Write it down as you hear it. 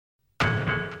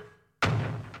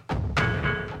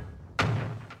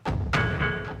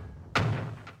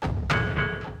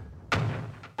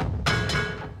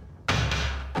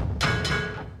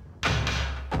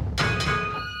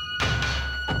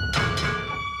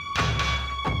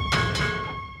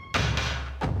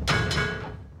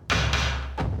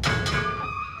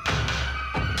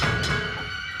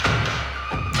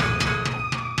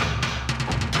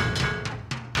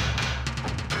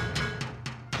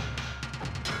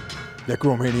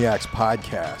Necromaniacs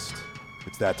podcast.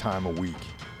 It's that time of week.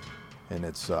 And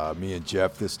it's me and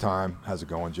Jeff this time. How's it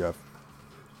going, Jeff?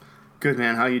 Good,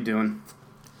 man. How you doing?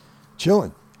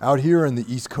 Chilling. Out here in the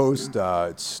East Coast,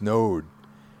 it snowed.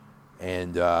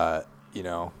 And,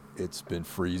 it's been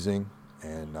freezing.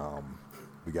 And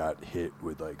we got hit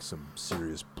with, some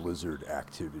serious blizzard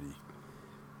activity.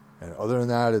 And other than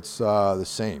that, it's the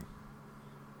same.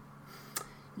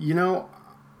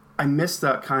 I miss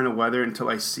that kind of weather until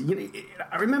I see.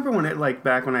 I remember when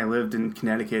back when I lived in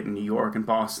Connecticut and New York and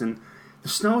Boston, the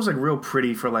snow was real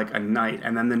pretty for a night,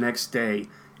 and then the next day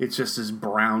it's just this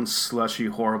brown, slushy,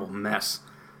 horrible mess.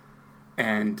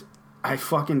 And I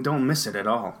fucking don't miss it at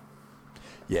all.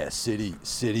 Yeah, city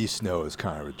snow is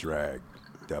kind of a drag,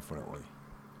 definitely.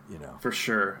 For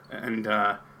sure. And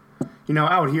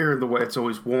out here the way it's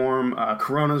always warm.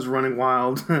 Corona's running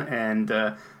wild, and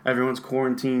everyone's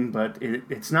quarantined, but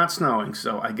it's not snowing,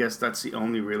 so I guess that's the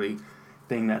only really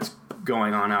thing that's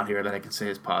going on out here that I can say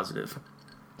is positive.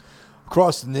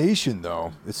 Across the nation,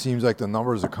 though, it seems like the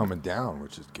numbers are coming down,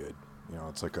 which is good.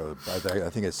 It's I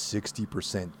think it's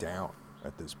 60% down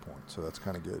at this point, so that's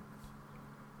kind of good.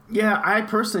 Yeah, I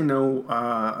personally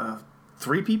know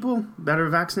 3 people that are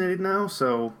vaccinated now,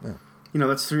 so yeah.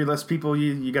 That's 3 less people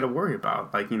you got to worry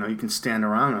about. You can stand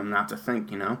around them, not to think,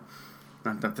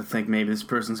 not to think maybe this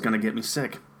person's going to get me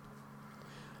sick.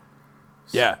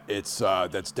 Yeah, it's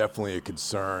that's definitely a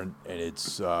concern, and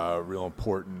it's real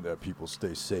important that people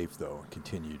stay safe, though, and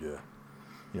continue to,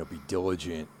 be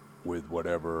diligent with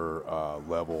whatever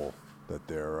level that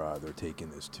they're taking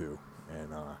this to,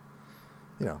 and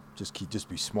just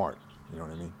be smart. You know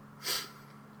what I mean?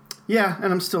 Yeah,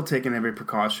 and I'm still taking every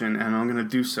precaution, and I'm going to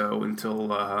do so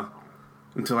until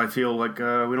I feel like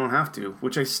we don't have to,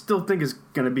 which I still think is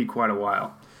going to be quite a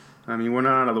while. I mean, we're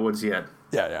not out of the woods yet.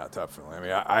 Yeah, definitely. I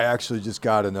mean, I actually just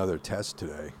got another test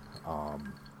today.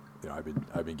 I've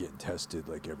been getting tested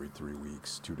every 3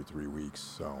 weeks, 2 to 3 weeks.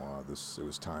 So it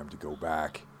was time to go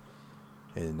back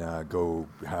and go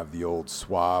have the old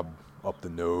swab up the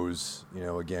nose,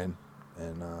 again,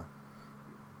 and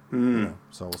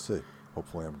so we'll see.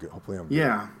 Hopefully I'm good.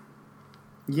 Yeah.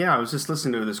 Yeah, I was just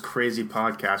listening to this crazy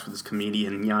podcast with this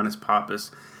comedian, Giannis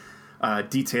Pappas,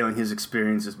 detailing his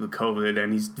experiences with COVID,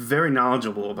 and he's very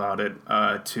knowledgeable about it,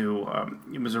 too.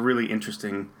 It was a really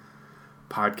interesting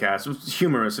podcast. It was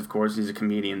humorous, of course. He's a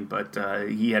comedian, but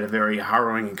he had a very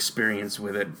harrowing experience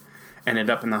with it, ended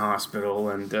up in the hospital,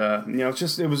 and,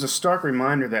 it was a stark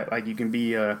reminder that, you can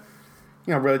be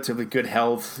relatively good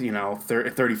health,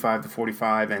 35 to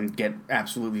 45, and get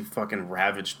absolutely fucking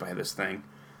ravaged by this thing.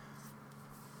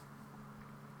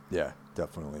 Yeah,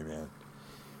 definitely, man.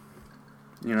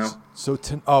 So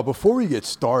before we get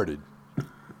started,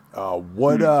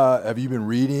 what have you been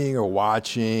reading or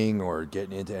watching or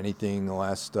getting into anything the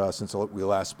last since we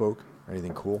last spoke?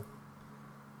 Anything cool?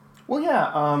 Well,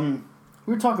 yeah,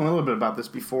 we were talking a little bit about this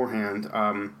beforehand.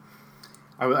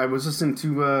 I was listening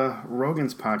to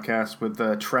Rogan's podcast with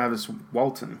Travis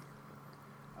Walton.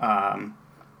 I'm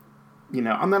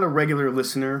not a regular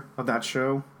listener of that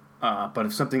show, but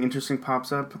if something interesting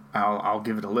pops up, I'll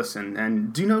give it a listen.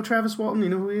 And do you know Travis Walton? You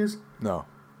know who he is? No.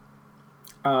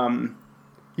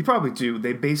 You probably do.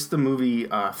 They based the movie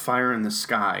Fire in the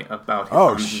Sky about him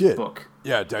on his book.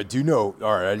 Yeah, I do know.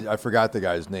 All right, I forgot the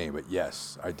guy's name, but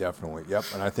yes, I definitely. Yep,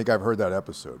 and I think I've heard that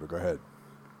episode, but go ahead.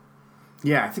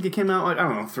 Yeah, I think it came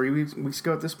out 3 weeks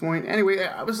ago at this point. Anyway,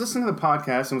 I was listening to the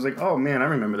podcast and was like, "Oh man, I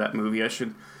remember that movie. I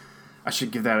should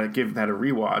give that a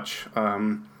rewatch."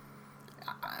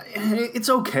 It's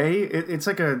okay.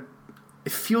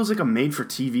 It feels like a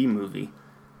made-for-TV movie,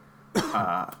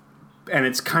 and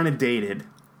it's kind of dated.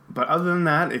 But other than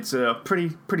that, it's a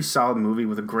pretty solid movie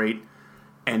with a great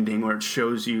ending where it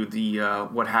shows you the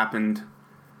what happened.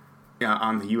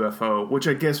 On the UFO, which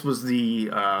I guess was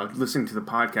the listening to the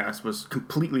podcast was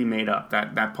completely made up.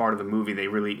 That part of the movie they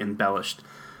really embellished,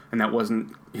 and that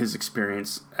wasn't his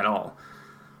experience at all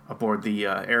aboard the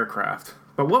aircraft.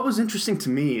 But what was interesting to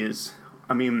me is,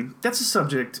 that's a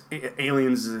subject,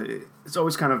 aliens. It's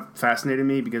always kind of fascinated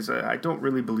me because I don't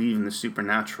really believe in the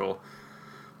supernatural,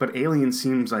 but aliens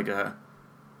seems like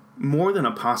more than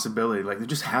a possibility. There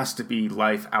just has to be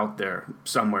life out there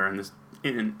somewhere in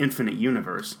an infinite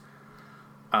universe.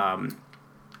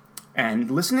 And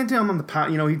listening to him on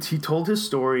the he told his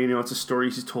story. It's a story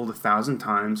he's told 1,000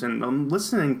 times, and I'm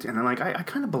listening to, and I'm like, I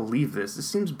kind of believe this. This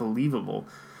seems believable.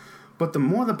 But the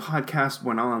more the podcast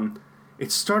went on,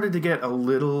 it started to get a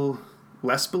little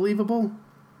less believable.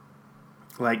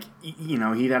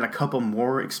 He'd had a couple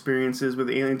more experiences with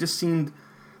aliens. It just seemed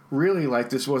really like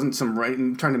this wasn't some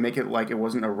trying to make it like it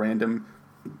wasn't a random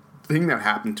thing that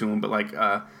happened to him, but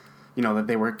that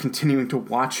they were continuing to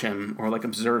watch him or like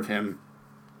observe him.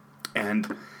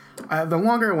 And the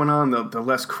longer it went on, the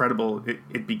less credible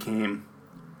it became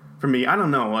for me. I don't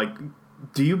know. Like,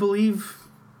 do you believe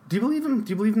him? Do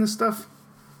you believe in this stuff?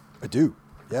 I do.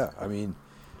 Yeah. I mean,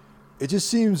 it just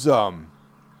seems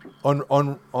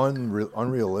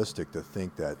unrealistic to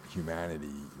think that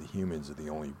humanity, the humans, are the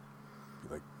only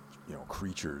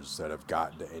creatures that have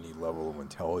gotten to any level of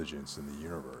intelligence in the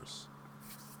universe.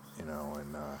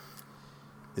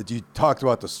 You talked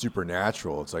about the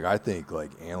supernatural. It's like, I think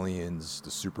like aliens, the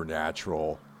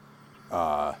supernatural,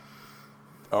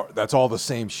 that's all the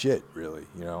same shit, really.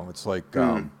 It's like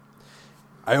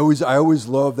I always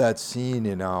love that scene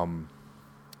in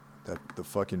the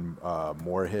fucking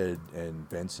Moorhead and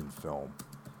Benson film.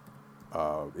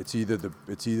 It's either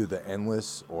the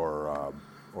Endless or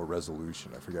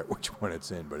Resolution. I forget which one it's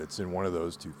in, but it's in one of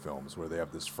those two films where they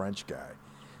have this French guy,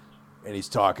 and he's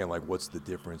talking like, what's the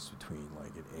difference between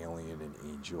like an alien, an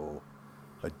angel,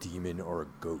 a demon, or a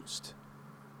ghost?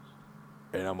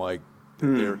 And I'm like,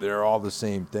 they're all the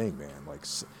same thing, man.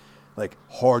 Like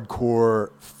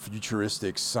hardcore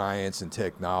futuristic science and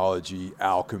technology,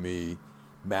 alchemy,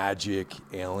 magic,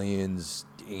 aliens,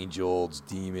 angels,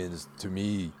 demons. To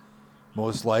me,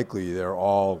 most likely they're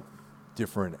all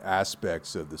different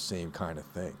aspects of the same kind of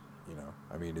thing.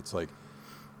 I mean, it's like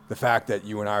the fact that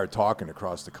you and I are talking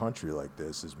across the country like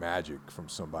this is magic from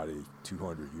somebody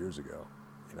 200 years ago.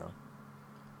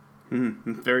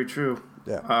 Very true.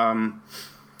 Yeah.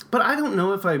 But I don't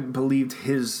know if I believed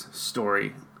his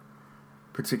story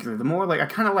particularly. The more I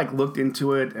kind of looked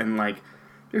into it, and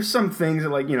there's some things that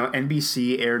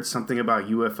NBC aired something about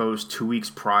UFOs 2 weeks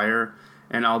prior,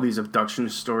 and all these abduction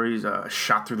stories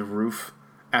shot through the roof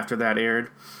after that aired.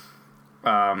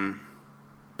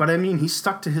 But I mean, he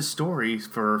stuck to his story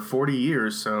for 40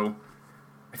 years, so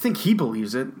I think he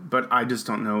believes it, but I just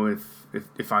don't know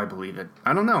if I believe it.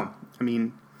 I don't know. I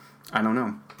mean, I don't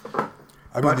know.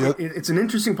 It's an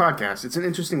interesting podcast. It's an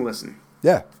interesting listen.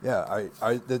 Yeah.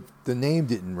 The name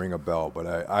didn't ring a bell, but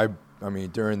I mean,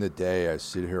 during the day, I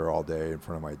sit here all day in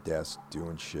front of my desk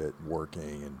doing shit,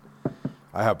 working, and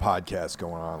I have podcasts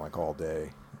going on all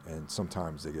day, and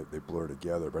sometimes they blur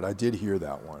together. But I did hear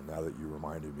that one now that you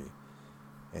reminded me.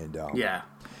 And yeah,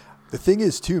 the thing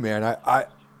is too, man,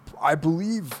 I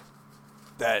believe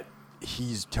that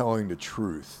he's telling the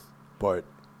truth, but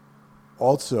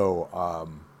also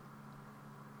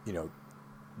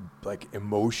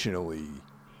emotionally,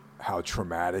 how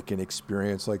traumatic an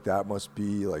experience like that must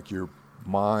be. Like, your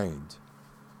mind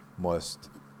must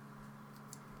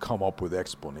come up with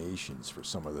explanations for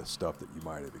some of the stuff that you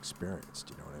might have experienced.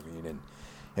 You know what I mean?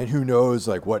 And who knows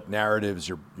what narratives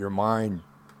your mind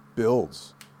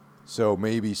builds. So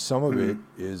maybe some of it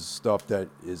is stuff that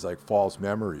is false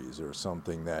memories, or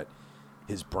something that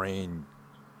his brain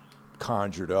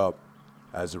conjured up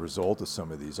as a result of some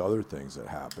of these other things that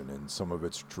happen. And some of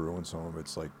it's true, and some of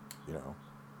it's like a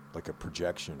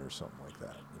projection or something like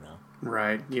that,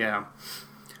 Right, yeah.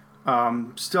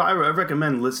 Still, I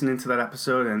recommend listening to that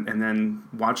episode and then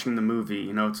watching the movie.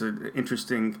 It's an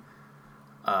interesting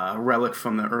relic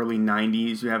from the early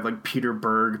 90s. You have Peter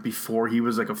Berg before he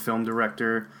was a film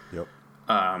director. Yep.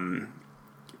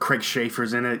 Craig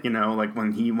Schaefer's in it,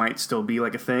 when he might still be a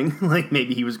thing.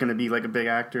 Maybe he was going to be a big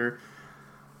actor.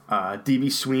 D.B.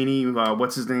 Sweeney,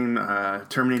 what's his name?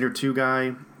 Terminator 2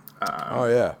 guy. Oh,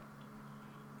 yeah.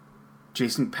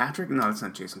 Jason Patrick? No, it's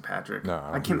not Jason Patrick. No,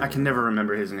 I can never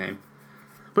remember his name.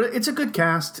 But it's a good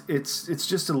cast. It's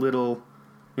just a little,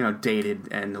 dated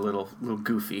and a little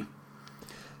goofy.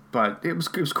 But it was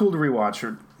cool to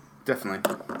rewatch.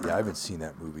 Definitely. Yeah, I haven't seen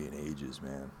that movie in ages,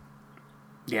 man.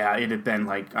 Yeah, it had been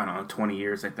 20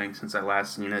 years, I think, since I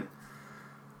last seen it.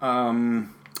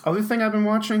 Other thing I've been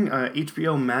watching,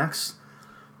 HBO Max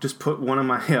just put one of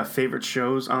my favorite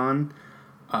shows on.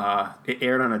 It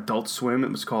aired on Adult Swim. It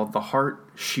was called The Heart,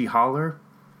 She Holler.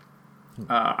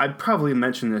 I'd probably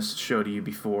mentioned this show to you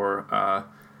before.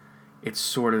 It's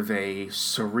sort of a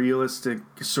surreal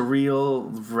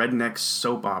redneck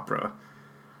soap opera.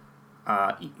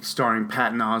 Starring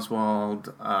Patton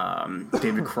Oswalt,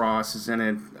 David Cross is in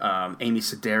it, Amy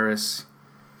Sedaris.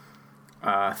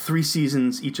 3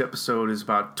 seasons. Each episode is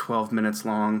about 12 minutes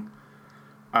long.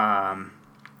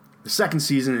 The second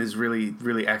season is really,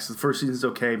 really excellent. The first season is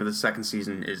okay, but the second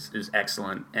season is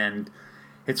excellent. And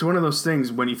it's one of those things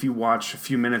if you watch a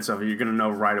few minutes of it, you're going to know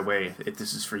right away if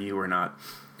this is for you or not.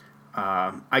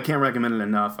 I can't recommend it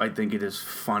enough. I think it is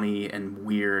funny and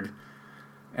weird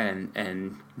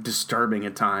and disturbing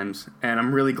at times. And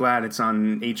I'm really glad it's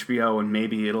on HBO, and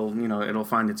maybe it'll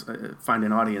find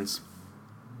an audience.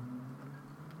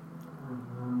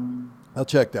 I'll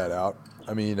check that out.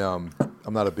 I mean, I'm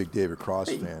not a big David Cross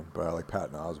fan, but I like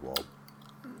Patton Oswalt.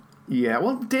 Yeah,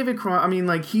 well, David Cross, I mean,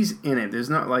 like, he's in it. There's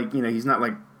not, like, he's not,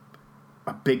 like,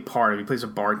 a big part of it. He plays a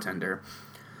bartender.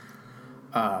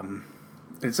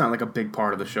 It's not, like, a big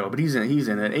part of the show, but he's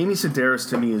in it. Amy Sedaris,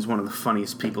 to me, is one of the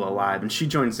funniest people alive, and she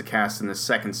joins the cast in the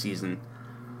second season.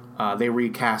 They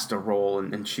recast a role,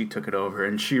 and she took it over,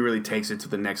 and she really takes it to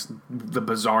the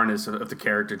bizarreness of the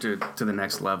character to the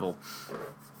next level.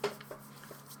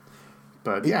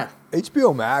 But, yeah.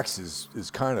 HBO Max is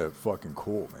kind of fucking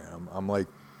cool, man. I'm like,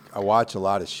 I watch a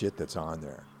lot of shit that's on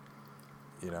there.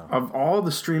 Of all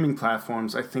the streaming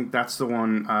platforms, I think that's the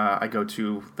one I go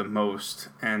to the most.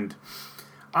 And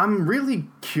I'm really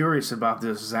curious about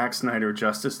this Zack Snyder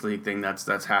Justice League thing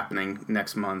that's happening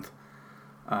next month.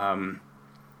 I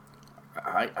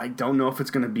don't know if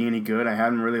it's going to be any good. I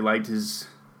haven't really liked his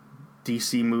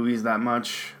DC movies that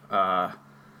much.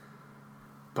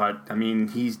 But, I mean,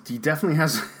 he definitely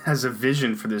has a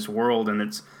vision for this world,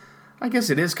 and I guess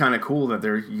it is kind of cool that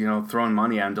they're, throwing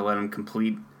money at him to let him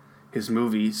complete his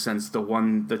movie, since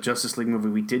the Justice League movie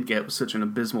we did get was such an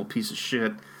abysmal piece of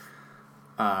shit.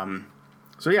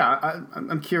 So yeah,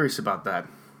 I'm curious about that.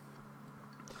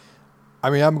 I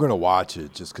mean, I'm gonna watch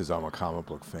it just because I'm a comic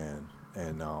book fan,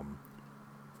 and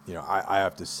I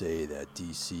have to say that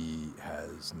DC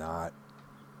has not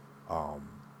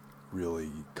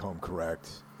really come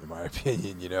correct, in my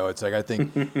opinion. It's like I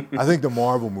think the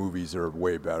Marvel movies are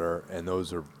way better, and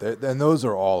those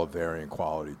are all of varying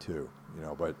quality too.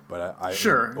 But I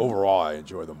sure. Overall, I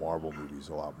enjoy the Marvel movies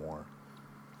a lot more.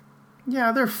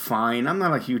 Yeah, they're fine. I'm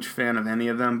not a huge fan of any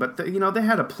of them, but they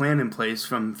had a plan in place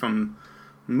from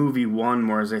movie one,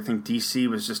 whereas I think DC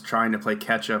was just trying to play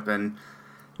catch up. And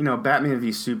Batman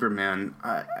v Superman,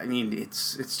 I mean,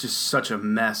 it's just such a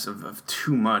mess of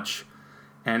too much.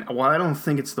 And while I don't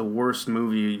think it's the worst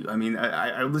movie, I mean,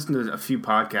 I listened to a few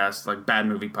podcasts, like bad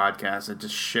movie podcasts, that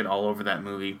just shit all over that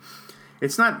movie.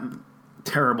 It's not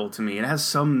terrible to me. It has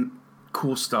some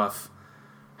cool stuff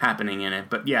happening in it,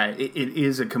 but yeah, it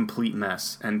is a complete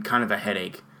mess and kind of a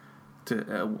headache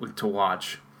to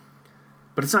watch.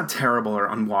 But it's not terrible or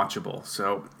unwatchable.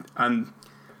 So I'm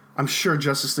sure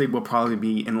Justice League will probably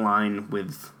be in line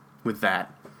with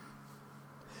that.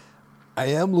 I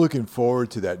am looking forward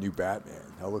to that new Batman.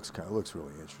 That looks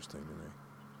really interesting to me.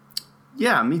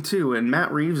 Yeah, me too. And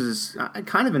Matt Reeves is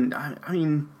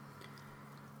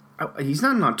he's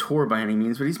not on tour by any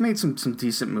means, but he's made some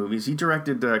decent movies. He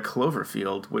directed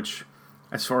Cloverfield, which,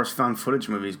 as far as found footage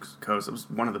movies goes, it was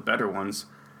one of the better ones.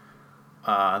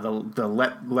 The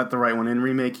Let the Right One In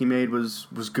remake he made was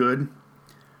good.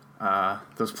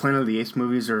 Those Planet of the Apes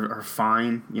movies are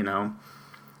fine,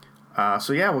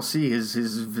 So yeah, we'll see. His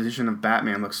vision of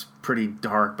Batman looks pretty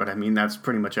dark, but I mean that's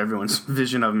pretty much everyone's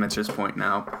vision of him at this point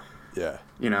now. Yeah,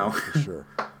 yeah, for sure.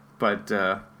 But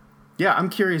yeah, I'm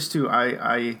curious too.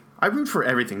 I root for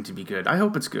everything to be good. I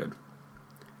hope it's good,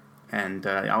 and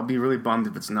I'll be really bummed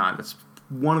if it's not. It's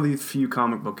one of the few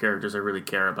comic book characters I really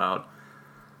care about.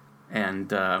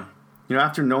 And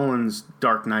after Nolan's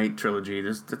Dark Knight trilogy,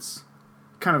 that's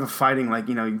kind of a fighting, like,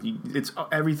 it's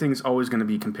everything's always going to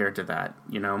be compared to that.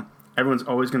 Everyone's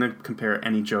always going to compare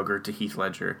any Joker to Heath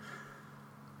Ledger.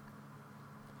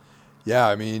 Yeah,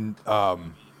 I mean,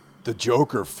 the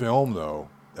Joker film though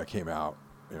that came out,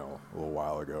 a little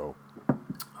while ago.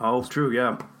 Oh, true,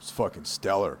 yeah. It's fucking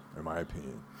stellar, in my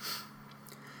opinion.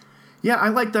 Yeah, I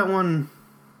like that one.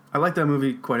 I like that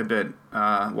movie quite a bit.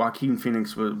 Joaquin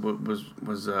Phoenix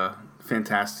was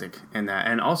fantastic in that,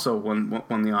 and also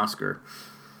won the Oscar.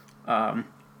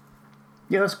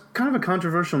 Yeah, that's kind of a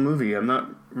controversial movie. I'm not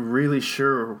really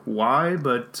sure why,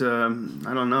 but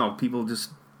I don't know. People just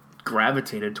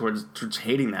gravitated towards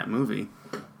hating that movie.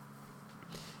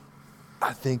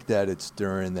 I think that it's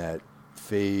during that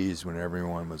phase when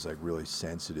everyone was like really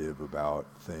sensitive about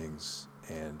things,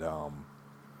 and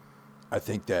I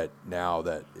think that now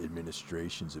that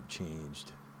administrations have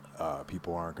changed,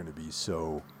 people aren't going to be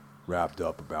so wrapped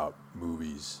up about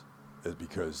movies,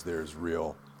 because there's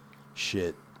real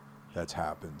shit that's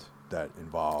happened that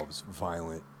involves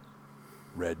violent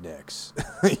rednecks,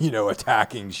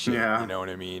 attacking shit, yeah. You know what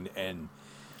I mean? And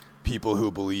people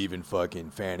who believe in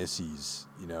fucking fantasies,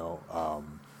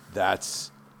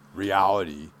 that's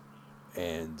reality.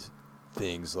 And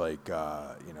things like,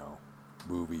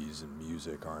 movies and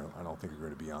music I don't think are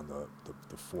going to be on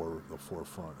the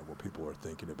forefront of what people are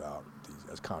thinking about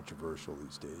as controversial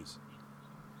these days.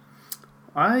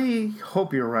 I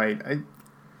hope you're right. I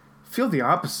feel the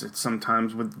opposite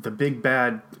sometimes with the big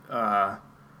bad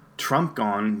Trump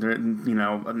gone.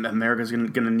 America's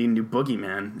going to need a new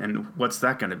boogeyman, and what's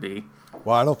that going to be?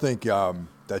 Well, I don't think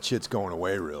that shit's going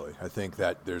away. Really, I think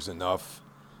that there's enough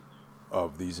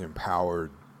of these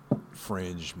empowered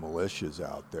fringe militias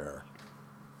out there.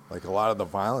 Like a lot of the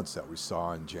violence that we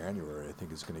saw in January, I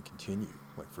think is going to continue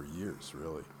like for years,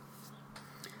 really.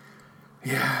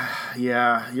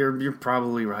 Yeah, you're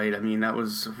probably right. I mean, that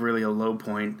was really a low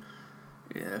point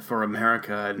for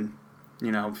America, and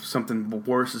something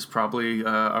worse is probably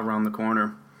around the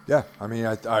corner. Yeah, I mean,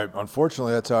 I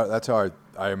unfortunately that's how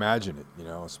I imagine it.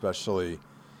 Especially,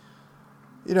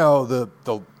 the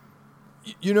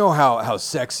how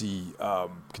sexy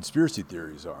conspiracy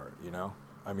theories are.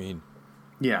 I mean,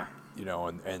 yeah.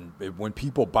 And when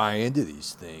people buy into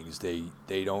these things, they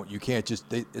don't. You can't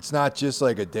just. It's not just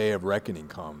like a day of reckoning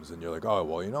comes, and you're like, oh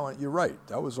well, you know what? You're right.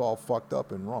 That was all fucked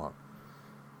up and wrong.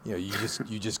 You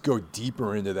just go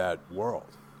deeper into that world.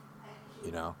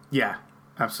 Yeah,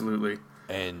 absolutely.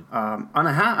 And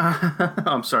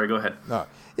I'm sorry. Go ahead. No,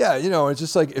 yeah, it's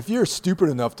just like if you're stupid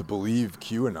enough to believe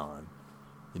QAnon,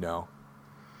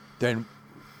 then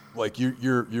like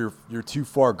you're too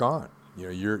far gone.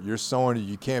 You're someone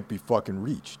you can't be fucking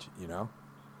reached.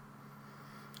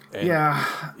 And, yeah.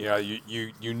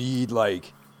 You need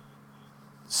like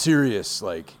serious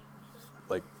like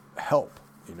help.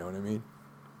 You know what I mean?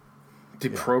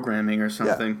 Deprogramming or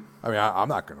something. Yeah. I mean, I'm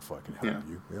not gonna fucking help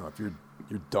you. If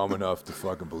you're dumb enough to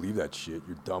fucking believe that shit,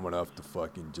 you're dumb enough to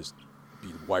fucking just be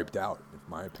wiped out, in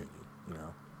my opinion.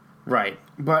 Right.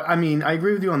 But, I mean, I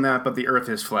agree with you on that, but the Earth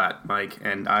is flat, Mike,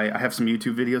 and I have some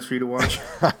YouTube videos for you to watch.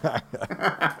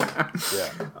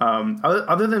 Yeah.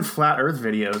 Other than flat Earth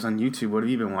videos on YouTube, what have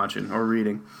you been watching or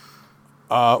reading?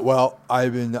 Well,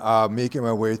 I've been making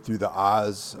my way through the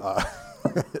Oz, all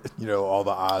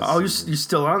the Oz. Oh, you're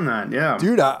still on that, yeah.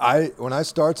 Dude, I when I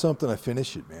start something, I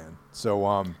finish it, man.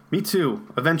 So, me too,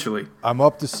 eventually. I'm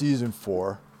up to season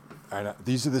 4, and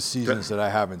these are the seasons that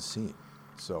I haven't seen.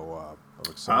 So,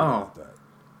 I'm excited about that.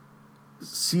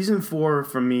 Season 4,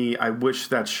 for me, I wish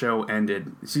that show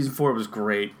ended. Season 4 was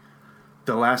great.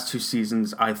 The last 2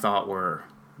 seasons, I thought were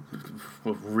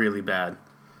really bad.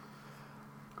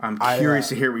 I'm curious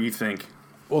to hear what you think.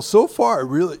 Well, so far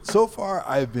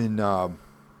I've been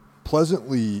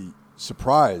pleasantly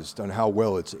surprised on how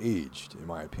well it's aged, in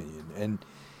my opinion. And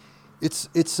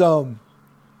it's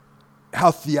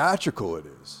how theatrical it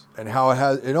is, and how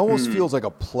it almost feels like a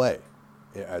play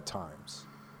at times.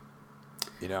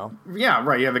 Yeah,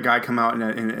 right. You have a guy come out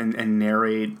and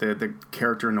narrate the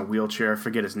character in a wheelchair. I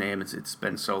forget his name. It's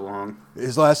been so long.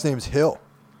 His last name's Hill,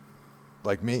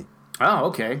 like me. Oh,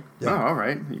 okay. Yeah. Oh, all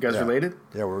right. You guys related?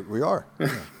 Yeah, we are.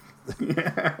 Yeah.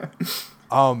 Yeah.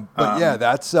 But yeah,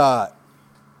 that's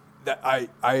that I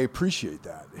appreciate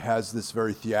that. It has this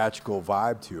very theatrical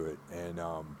vibe to it, and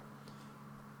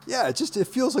yeah, it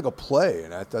feels like a play,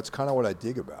 and that's kind of what I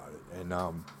dig about it.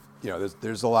 And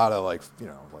there's a lot of like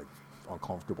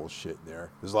uncomfortable shit in there.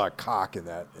 There's a lot of cock in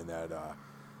that a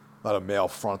lot of male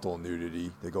frontal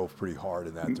nudity. They go pretty hard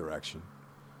in that direction.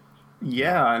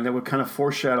 Yeah, and that would kind of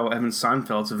foreshadow Evan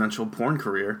Seinfeld's eventual porn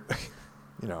career.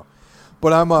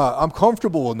 But I'm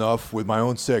comfortable enough with my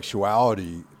own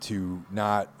sexuality to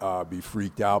not be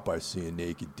freaked out by seeing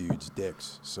naked dudes'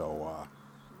 dicks. So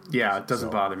yeah, it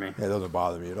doesn't bother me. Yeah, it doesn't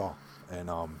bother me at all. And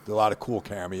there are a lot of cool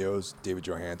cameos. David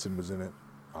Johansen was in it.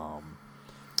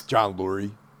 John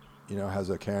Lurie,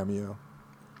 has a cameo.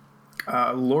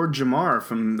 Lord Jamar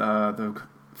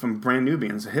from Brand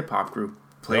Nubians, a hip hop group,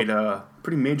 played a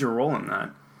pretty major role in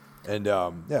that. And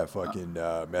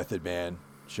Method Man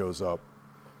shows up.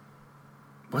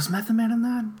 Was Method Man in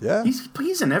that? Yeah,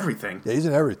 he's in everything. Yeah, he's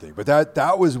in everything. But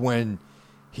that was when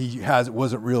he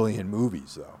wasn't really in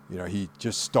movies though. He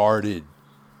just started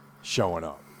showing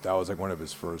up. That was like one of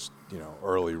his first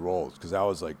early roles, because that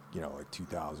was like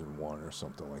 2001 or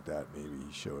something like that. Maybe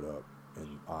he showed up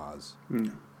in Oz.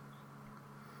 Mm.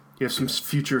 You have some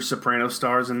future Soprano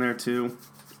stars in there too.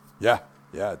 Yeah,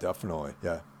 definitely.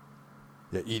 Yeah,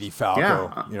 Edie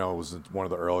Falco. Was one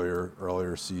of the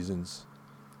earlier seasons.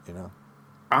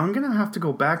 I'm going to have to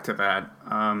go back to that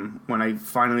when I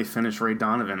finally finish Ray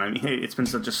Donovan. I mean, it's been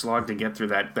such a slog to get through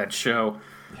that show.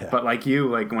 Yeah. But like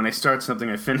when I start something,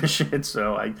 I finish it.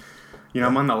 So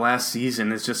I'm on the last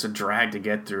season. It's just a drag to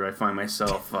get through. I find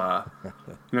myself,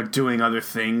 doing other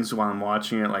things while I'm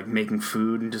watching it, like making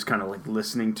food and just kind of like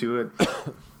listening to it.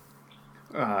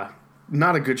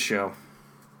 Not a good show.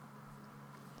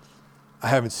 I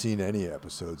haven't seen any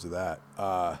episodes of that.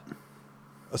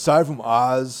 Aside from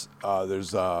Oz,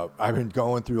 I've been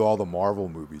going through all the Marvel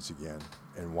movies again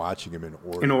and watching them in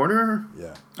order. In order?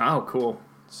 Yeah. Oh, cool.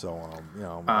 So,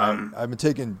 I've been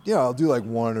taking, I'll do like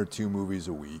 1 or 2 movies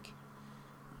a week.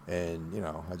 And,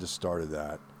 I just started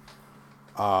that.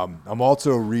 I'm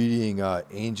also reading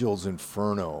Angel's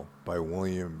Inferno by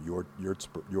William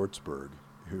Yurtsberg.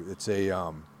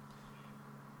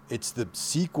 It's the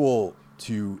sequel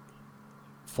to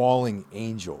Falling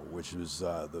Angel, which was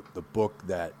the book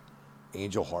that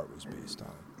Angel Heart was based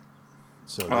on.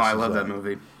 So I love that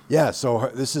movie. Yeah, so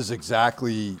this is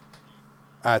exactly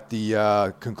at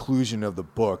the conclusion of the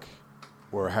book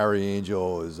where Harry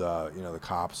Angel is, the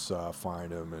cops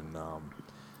find him, and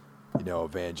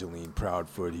Evangeline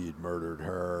Proudfoot, he had murdered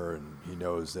her, and he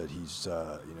knows that he's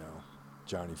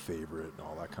Johnny Favorite and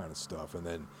all that kind of stuff,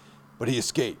 but he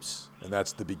escapes, and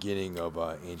that's the beginning of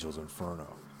Angel's Inferno.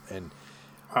 And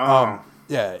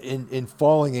in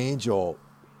Falling Angel,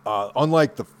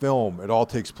 unlike the film, it all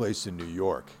takes place in New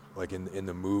York. Like in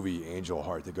the movie Angel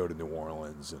Heart, they go to New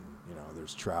Orleans, and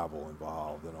there's travel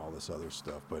involved and all this other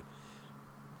stuff. But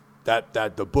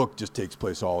that the book just takes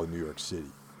place all in New York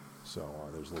City, so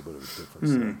there's a little bit of a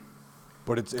difference there.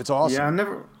 But it's awesome. Yeah,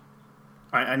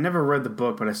 I never read the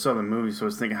book, but I saw the movie, so I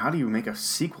was thinking, how do you make a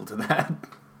sequel to that?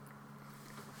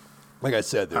 Like I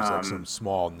said, there's like some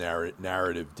small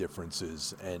narrative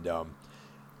differences, and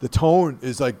the tone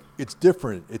is like it's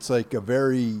different. It's like a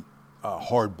very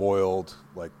hard-boiled,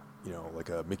 like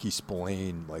a Mickey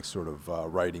Spillane like sort of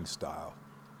writing style.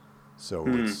 So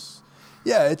it's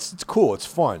cool. It's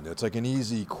fun. It's like an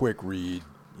easy, quick read.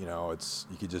 You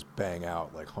could just bang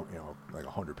out like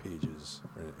 100 pages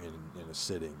in a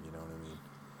sitting. You know what I mean?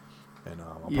 And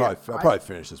I'll probably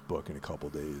finish this book in a couple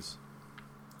days.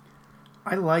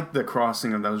 I like the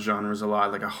crossing of those genres a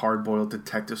lot, like a hard-boiled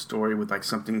detective story with like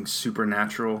something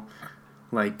supernatural.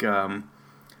 Like one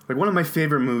of my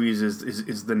favorite movies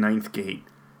is The Ninth Gate,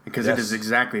 because it is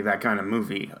exactly that kind of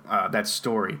movie, that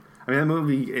story. I mean, that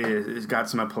movie has got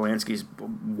some of Polanski's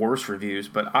worst reviews,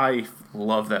 but I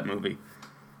love that movie.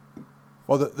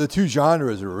 Well, the two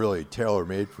genres are really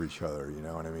tailor-made for each other, you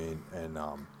know what I mean? And,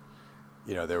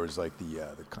 there was like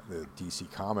the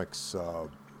DC Comics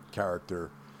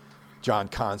character, John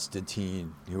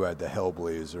Constantine, who had the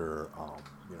Hellblazer,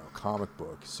 comic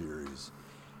book series.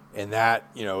 And that,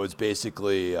 is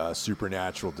basically a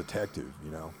supernatural detective,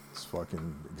 It's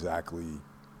fucking exactly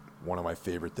one of my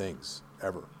favorite things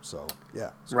ever. So,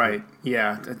 yeah. Right. Cool.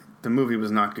 Yeah. The movie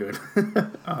was not good.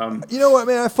 You know what,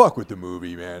 man? I fuck with the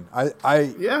movie, man.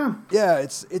 Yeah. Yeah,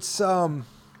 it's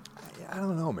I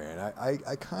don't know, man.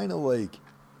 I kind of like,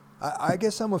 I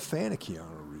guess I'm a fan of Keanu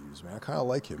Reeves, man. I kind of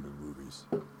like him in movies.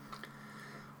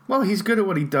 Well, he's good at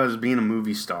what he does, being a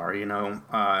movie star, if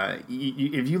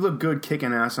you look good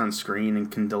kicking ass on screen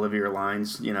and can deliver your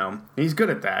lines, he's good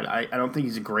at that. I don't think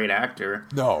he's a great actor.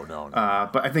 No.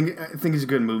 But I think he's a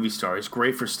good movie star. He's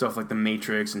great for stuff like The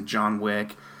Matrix and John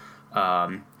Wick.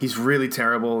 He's really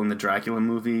terrible in the Dracula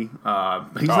movie.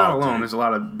 He's not alone. Dude. There's a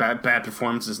lot of bad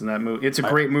performances in that movie. It's a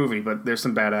great movie, but there's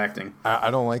some bad acting.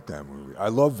 I don't like that movie. I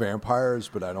love vampires,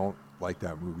 but I don't like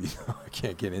that movie. I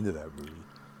can't get into that movie.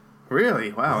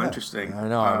 Really? Wow, yeah, interesting. I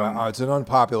know. It's an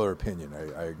unpopular opinion.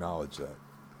 I acknowledge that.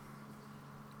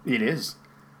 It is.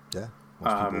 Yeah,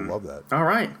 most people love that. All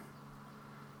right.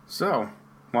 So,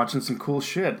 watching some cool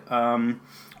shit.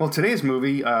 Well, today's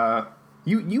movie,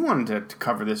 you wanted to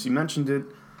cover this. You mentioned it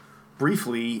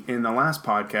briefly in the last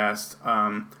podcast.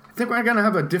 I think we're going to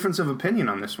have a difference of opinion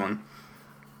on this one.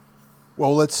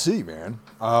 Well, let's see, man.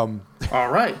 All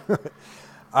right.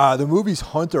 The movie's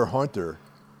Hunter x Hunter.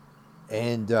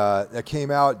 And that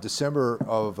came out December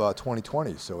of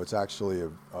 2020, so it's actually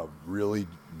a really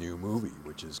new movie,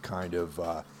 which is kind of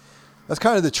that's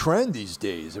kind of the trend these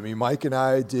days. I mean, Mike and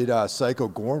I did Psycho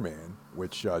Gorman,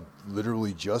 which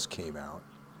literally just came out,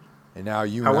 and now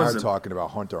you and I are talking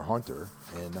about Hunter x Hunter,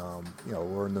 and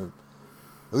we're in the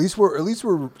at least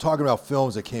we're talking about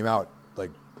films that came out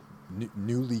like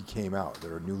newly came out that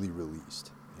are newly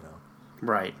released,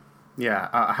 Right.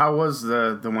 Yeah. How was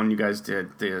the one you guys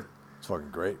did? It's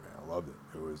fucking great, man. I loved it.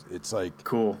 It's like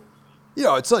cool.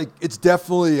 It's like it's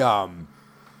definitely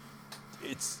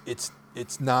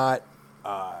it's not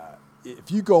if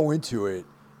you go into it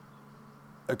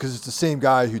because it's the same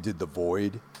guy who did The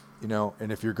Void,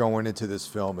 and if you're going into this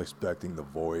film expecting The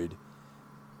Void,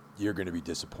 you're going to be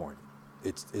disappointed.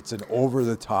 It's an over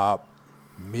the top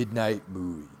midnight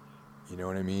movie. You know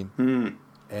what I mean? Mm.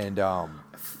 And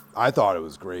I thought it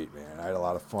was great, man. I had a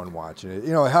lot of fun watching it.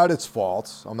 It had its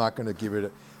faults. I'm not going to give it.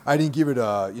 I didn't give it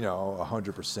a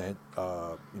 100%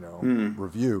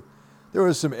 review. There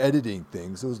was some editing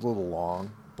things. It was a little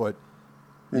long, but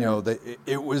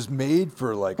it was made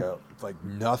for like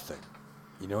nothing.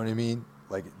 You know what I mean?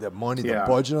 Like the money, the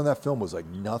budget on that film was like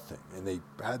nothing, and they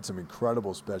had some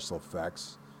incredible special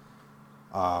effects.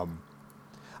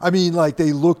 I mean, like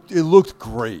it looked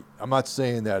great. I'm not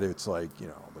saying that it's like,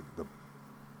 like the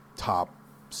top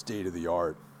state of the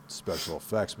art special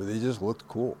effects, but they just looked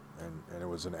cool. And it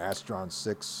was an Astron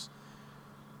 6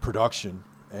 production.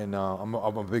 And I'm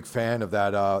a big fan of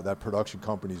that production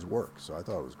company's work. So I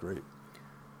thought it was great.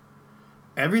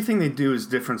 Everything they do is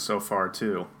different so far,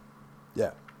 too.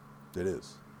 Yeah, it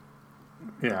is.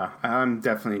 Yeah, I'm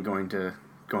definitely going to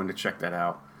check that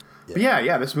out. Yeah. But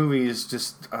yeah, this movie is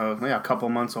just a couple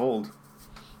months old.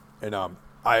 And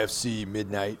IFC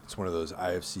Midnight, it's one of those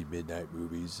IFC Midnight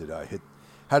movies that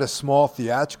had a small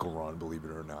theatrical run, believe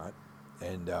it or not,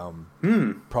 and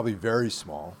probably very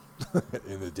small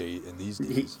in these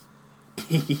days.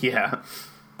 Yeah.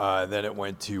 And then it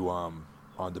went to on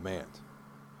demand,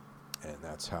 and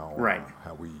that's how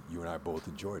you and I both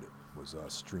enjoyed it, was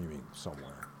streaming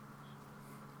somewhere.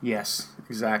 Yes,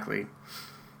 exactly.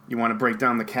 You want to break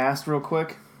down the cast real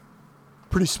quick?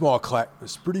 Pretty small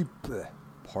it's pretty.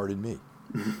 Pardon me.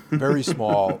 Very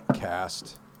small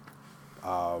cast.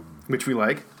 Which we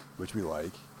like.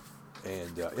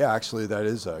 And actually, that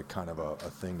is a kind of a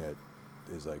thing that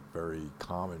is like very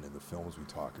common in the films we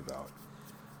talk about.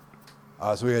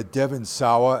 So we had Devon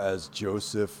Sawa as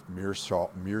Joseph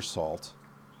Meerschault.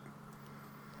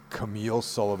 Camille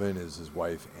Sullivan is his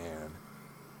wife Anne.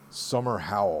 Summer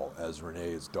Howell as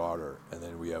Renee's daughter, and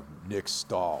then we have Nick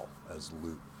Stahl as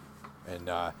Luke. And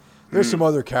there's some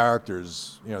other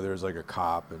characters. There's like a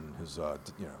cop and his.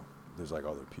 There's like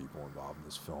other people involved in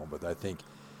this film, but I think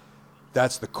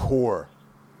that's the core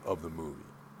of the movie.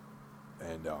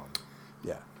 And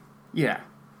yeah.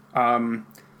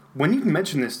 When you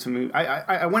mentioned this to me,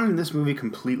 I went into this movie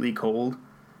completely cold.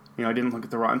 I didn't look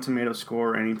at the Rotten Tomatoes score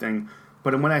or anything.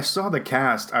 But when I saw the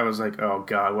cast, I was like, oh,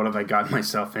 God, what have I gotten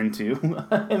myself into?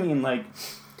 I mean, like,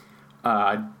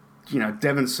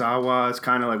 Devon Sawa is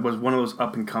kind of like, was one of those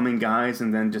up-and-coming guys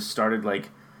and then just started,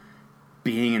 like,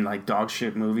 being in, like, dog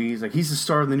shit movies. Like, he's the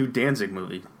star of the new Danzig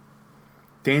movie.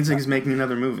 Danzig is making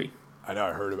another movie. I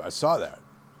know, I saw that.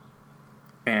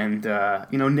 And,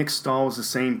 Nick Stahl was the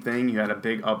same thing. You had a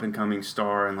big up-and-coming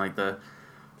star in, like, the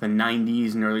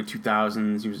 90s and early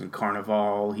 2000s. He was in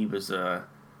Carnival. He was,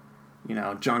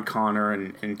 John Connor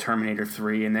in Terminator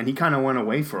 3, and then he kind of went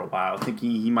away for a while. I think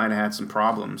he might have had some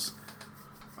problems.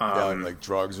 Like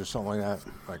drugs or something like that,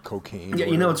 like cocaine. Yeah,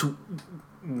 it's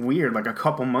weird. Like a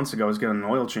couple months ago, I was getting an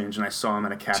oil change, and I saw him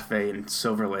at a cafe in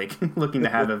Silver Lake looking to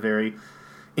have a very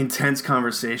intense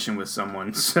conversation with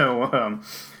someone. So,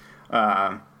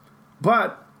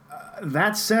 but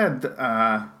that said,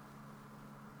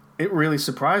 it really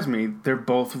surprised me. They're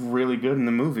both really good in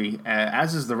the movie,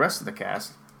 as is the rest of the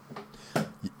cast.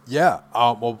 Yeah.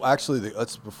 Well, actually,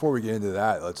 before we get into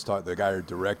that, let's talk. The guy who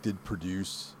directed,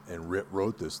 produced, and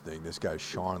wrote this thing. This guy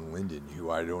Sean Linden, who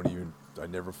I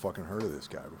never fucking heard of this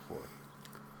guy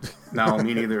before. No,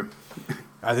 me neither.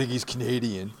 I think he's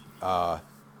Canadian,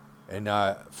 and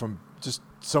from just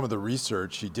some of the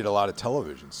research, he did a lot of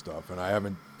television stuff, and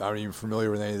I'm not even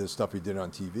familiar with any of the stuff he did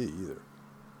on TV either.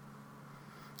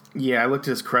 Yeah, I looked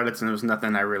at his credits, and there was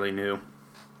nothing I really knew.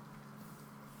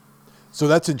 So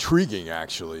that's intriguing,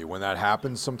 actually, when that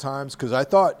happens sometimes, because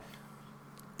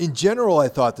in general, I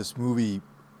thought this movie.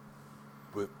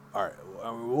 All right,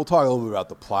 we'll talk a little bit about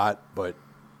the plot, but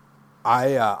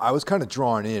I was kind of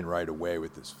drawn in right away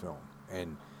with this film,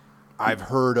 and I've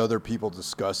heard other people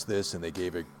discuss this, and they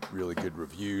gave it really good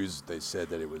reviews. They said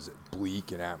that it was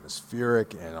bleak and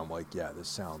atmospheric, and I'm like, yeah, this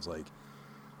sounds like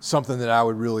something that I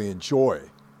would really enjoy.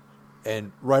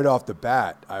 And right off the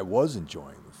bat, I was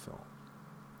enjoying the film.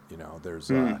 There's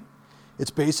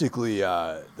it's basically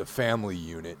the family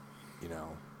unit.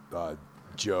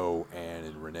 Joe, Anne,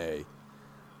 and Renee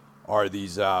are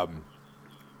these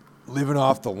living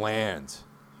off the land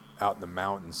out in the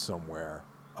mountains somewhere,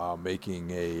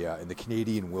 making in the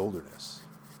Canadian wilderness.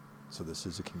 So this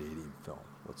is a Canadian film.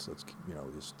 Let's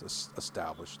just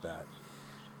establish that.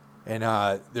 And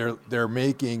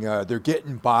they're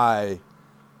getting by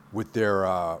with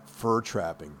their fur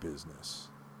trapping business,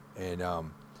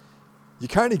 and you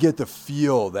kind of get the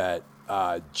feel that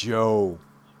Joe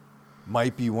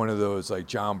might be one of those like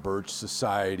John Birch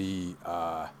Society,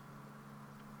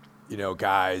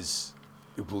 guys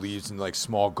who believes in like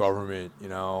small government, and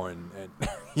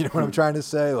you know what I'm trying to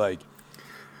say? Like,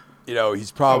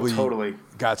 he's probably totally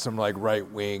got some like right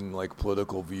wing like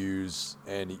political views,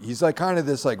 and he's like kind of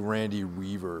this like Randy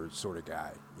Weaver sort of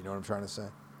guy. You know what I'm trying to say?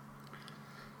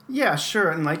 Yeah, sure.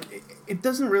 And like, it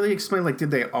doesn't really explain, like, did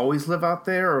they always live out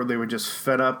there, or they were just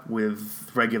fed up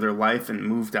with regular life and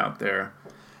moved out there?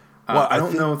 Well, I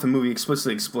don't know if the movie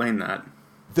explicitly explained that.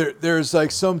 there's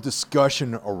like some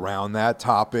discussion around that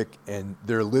topic, and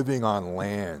they're living on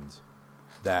land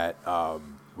that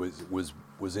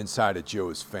was inside of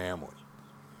Joe's family,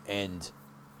 and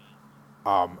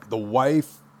the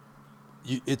wife.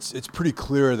 It's pretty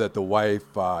clear that the wife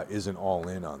isn't all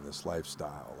in on this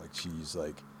lifestyle. Like she's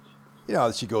like,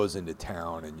 she goes into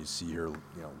town and you see her,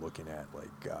 looking at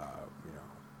like,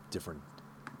 different,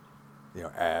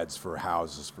 ads for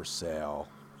houses for sale,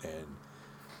 and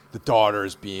the daughter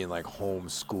is being like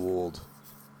homeschooled,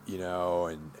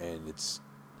 and it's.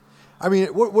 I mean,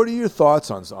 what are your thoughts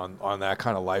on that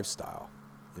kind of lifestyle?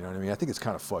 You know what I mean? I think it's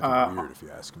kind of fucking weird if you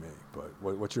ask me. But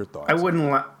what's your thoughts? I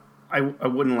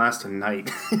wouldn't last a night.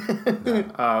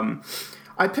 No.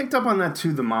 I picked up on that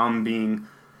too. The mom being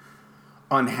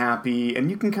unhappy, and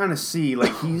you can kind of see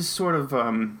like he's sort of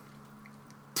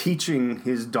teaching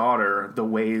his daughter the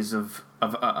ways of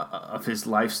his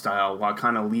lifestyle while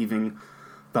kind of leaving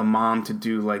the mom to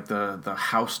do like the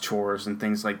house chores and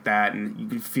things like that. And you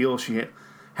can feel she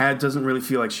doesn't really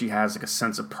feel like she has like a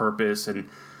sense of purpose, and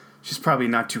she's probably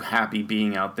not too happy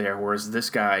being out there, whereas this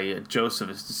guy,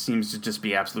 Joseph, seems to just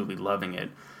be absolutely loving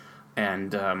it.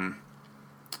 And,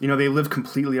 they live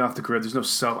completely off the grid. There's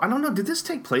no I don't know, did this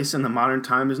take place in the modern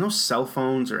time? There's no cell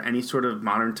phones or any sort of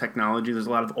modern technology. There's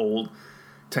a lot of old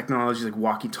technology like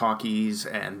walkie-talkies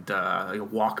and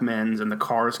Walkmans, and the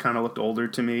cars kind of looked older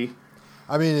to me.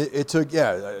 I mean, it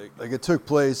took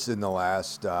place in the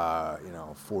last,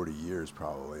 40 years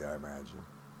probably, I imagine,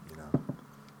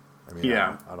 I mean,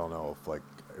 yeah. I don't know if like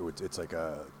it's like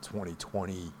a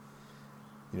 2020,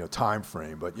 time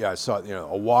frame, but yeah, I saw a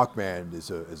Walkman is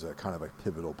a kind of a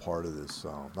pivotal part of this.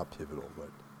 Not pivotal, but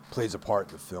plays a part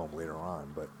in the film later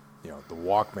on. But the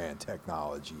Walkman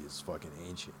technology is fucking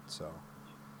ancient. So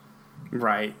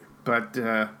right, but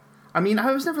I mean,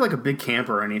 I was never like a big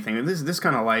camper or anything. This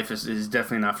kind of life is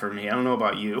definitely not for me. I don't know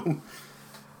about you.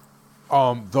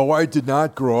 Though I did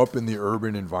not grow up in the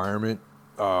urban environment.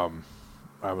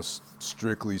 I was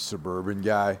strictly suburban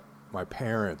guy. My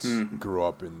parents grew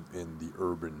up in the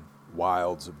urban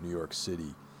wilds of New York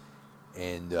City,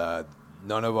 and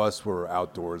none of us were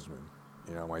outdoorsmen.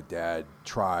 My dad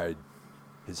tried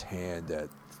his hand at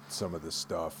some of the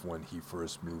stuff when he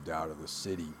first moved out of the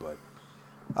city, but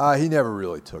he never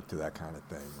really took to that kind of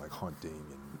thing, like hunting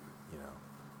and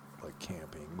like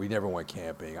camping. We never went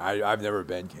camping. I've never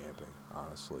been camping,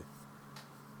 honestly.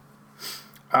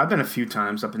 I've been a few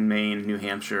times up in Maine, New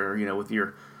Hampshire,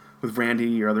 with Randy,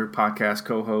 your other podcast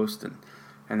co-host,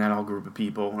 and that whole group of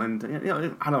people.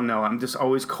 And I don't know, I'm just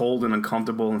always cold and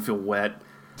uncomfortable and feel wet.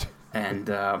 And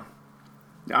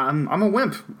I'm a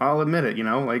wimp. I'll admit it.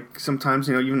 Like sometimes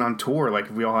even on tour, like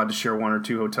if we all had to share one or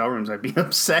two hotel rooms, I'd be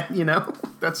upset.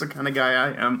 That's the kind of guy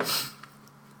I am.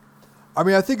 I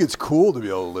mean, I think it's cool to be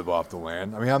able to live off the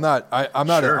land. I mean, I'm not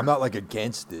Sure. I'm not like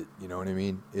against it. You know what I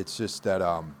mean? It's just that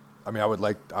I mean,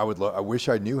 I wish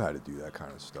I knew how to do that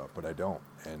kind of stuff, but I don't.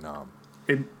 And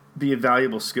it'd be a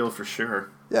valuable skill for sure.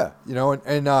 Yeah,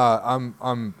 and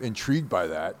I'm intrigued by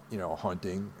that,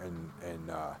 hunting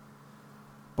and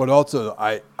but also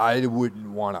I wouldn't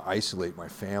want to isolate my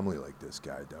family like this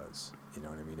guy does. You know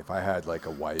what I mean? If I had like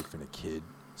a wife and a kid,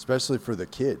 especially for the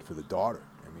daughter.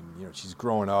 I mean, she's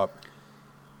growing up.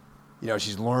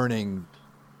 She's learning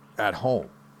at home,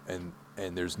 and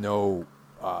there's no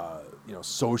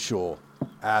social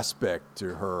aspect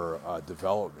to her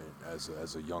development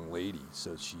as a young lady.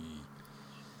 So she,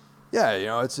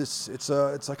 it's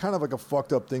a kind of like a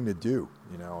fucked up thing to do,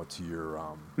 to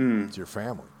your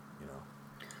family,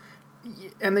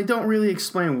 And they don't really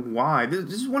explain why.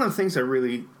 This is one of the things I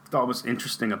really thought was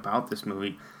interesting about this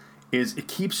movie, is it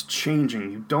keeps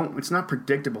changing. It's not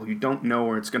predictable. You don't know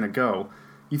where it's going to go.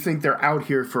 You think they're out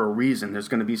here for a reason. There's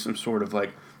going to be some sort of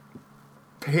like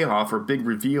payoff or big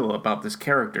reveal about this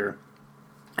character,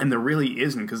 and there really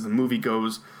isn't, because the movie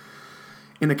goes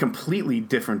in a completely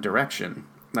different direction.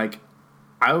 Like,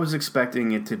 I was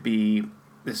expecting it to be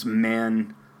this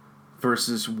man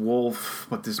versus wolf,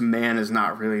 but this man is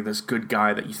not really this good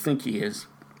guy that you think he is,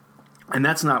 and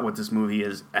that's not what this movie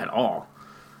is at all.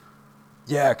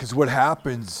 Yeah, because what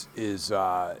happens is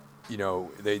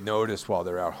they notice while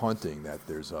they're out hunting that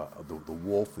there's the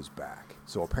wolf is back.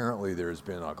 So apparently there's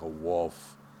been like a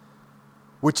wolf,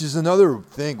 which is another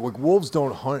thing. Like, wolves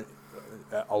don't hunt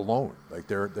alone. Like,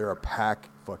 they're a pack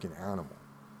fucking animal,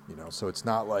 So it's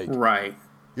not like right.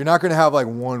 You're not gonna have like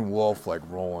one wolf like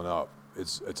rolling up.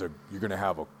 You're gonna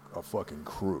have a fucking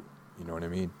crew. You know what I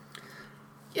mean?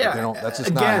 Yeah. Like that's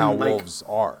just not how wolves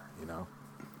are.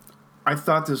 I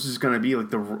thought this was gonna be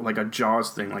like a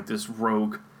Jaws thing, like this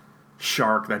rogue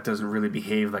shark that doesn't really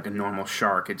behave like a normal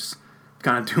shark. It's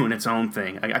kind of doing its own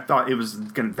thing. I thought it was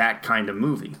that kind of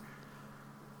movie.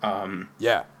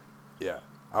 Yeah.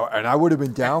 And I would have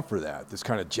been down for that. This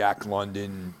kind of Jack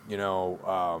London,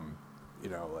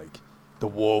 like the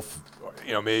wolf.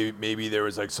 Maybe there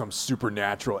was like some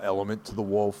supernatural element to the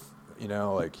wolf.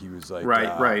 Like he was like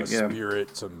a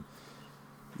spirit, some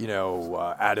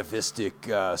atavistic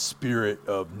spirit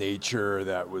of nature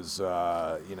that was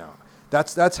that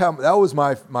was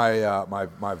my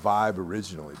vibe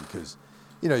originally, because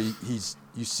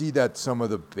you see that some of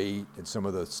the bait and some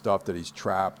of the stuff that he's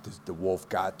trapped, the wolf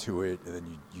got to it, and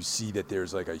then you see that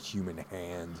there's like a human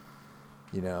hand,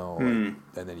 and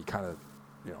then he kind of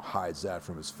hides that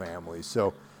from his family.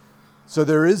 So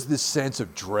there is this sense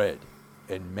of dread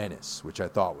and menace, which I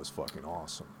thought was fucking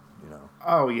awesome.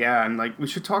 Oh yeah, and like we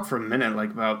should talk for a minute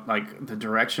about the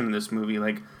direction of this movie.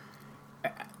 Like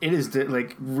it is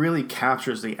really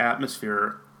captures the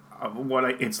atmosphere of what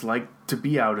it's like to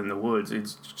be out in the woods.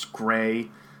 It's just gray, a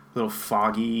little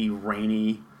foggy,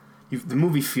 rainy. The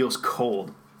movie feels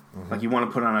cold. Mm-hmm. Like you want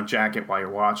to put on a jacket while you're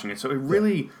watching it. So it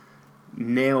really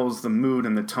nails the mood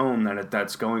and the tone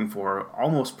that's going for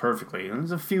almost perfectly. And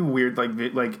there's a few weird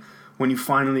like when you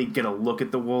finally get a look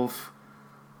at the wolf.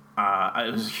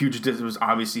 It was huge. It was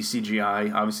obviously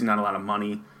CGI. Obviously, not a lot of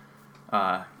money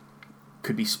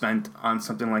could be spent on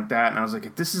something like that. And I was like,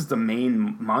 if this is the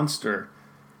main monster,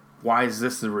 why is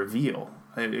this the reveal?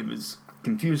 It was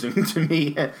confusing to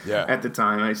me at the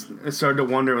time. I started to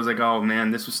wonder. I was like, oh man,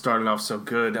 this was started off so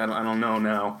good. I don't know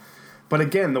now. But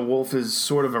again, the wolf is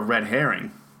sort of a red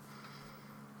herring.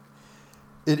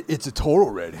 It's a total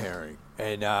red herring,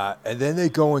 and then they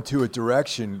go into a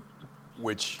direction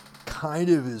which kind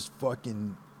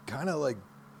of like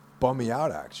bum me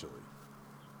out, actually.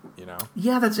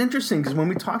 Yeah, that's interesting, because when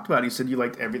we talked about it, you said you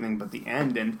liked everything but the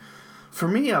end, and for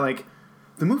me,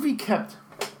 the movie kept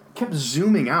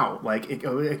zooming out. Like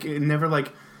it never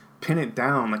like pin it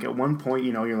down. Like at one point,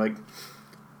 you're like,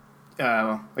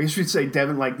 I guess you'd say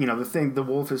Devin, the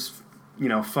wolf is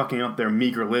fucking up their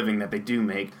meager living that they do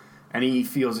make, and he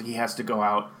feels like he has to go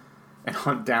out and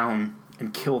hunt down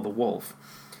and kill the wolf.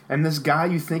 And this guy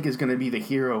you think is going to be the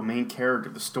hero, main character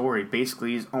of the story,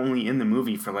 basically is only in the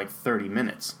movie for like 30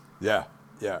 minutes. Yeah.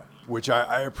 Which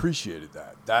I appreciated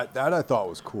that. That I thought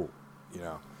was cool,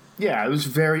 Yeah, it was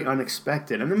very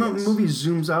unexpected. And the movie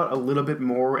zooms out a little bit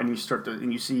more, and you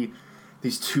see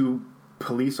these two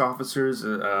police officers,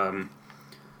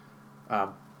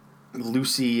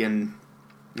 Lucy and...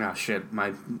 Oh, shit,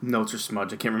 my notes are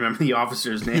smudged. I can't remember the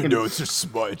officer's name. Your notes are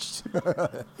smudged.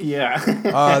 Yeah.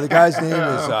 The guy's name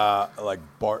is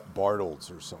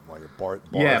Bartles or something like it.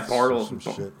 Bartles. Some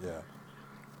shit, yeah.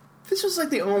 This was like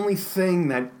the only thing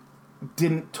that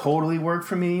didn't totally work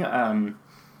for me,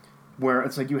 where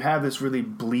it's like you have this really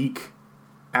bleak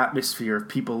atmosphere of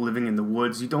people living in the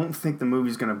woods. You don't think the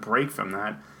movie's going to break from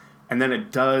that. And then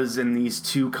it does, and these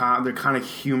two, they're kind of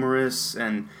humorous,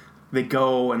 and... They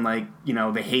go and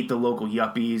they hate the local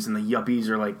yuppies, and the yuppies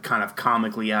are like kind of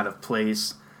comically out of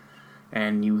place,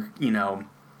 and you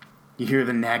hear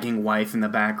the nagging wife in the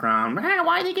background.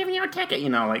 Why are they giving you a ticket?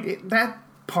 That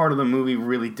part of the movie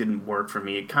really didn't work for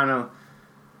me. It kind of,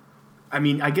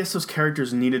 I guess those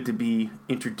characters needed to be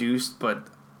introduced, but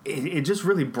it just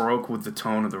really broke with the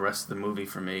tone of the rest of the movie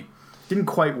for me. Didn't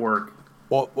quite work.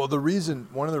 Well, the reason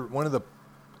one of the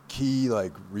key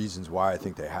reasons why I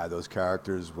think they had those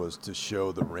characters was to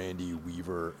show the Randy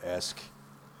Weaver-esque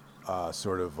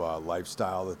sort of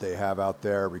lifestyle that they have out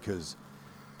there, because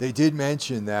they did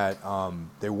mention that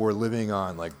they were living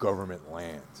on government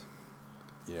land.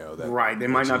 Right, they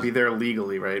might not be there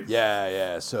legally, right?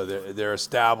 Yeah. So they're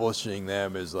establishing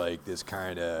them as this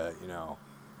kind of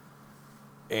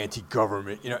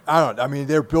anti-government.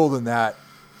 They're building that.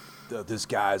 This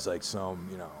guy's some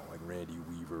Randy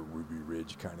Weaver, Ruby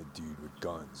Ridge kind of dude with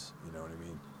guns. You know what I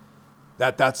mean?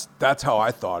 That's how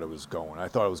I thought it was going. I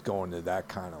thought it was going to that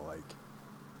kind of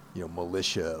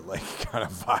militia kind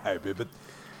of vibe. But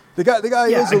the guy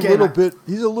is a little bit.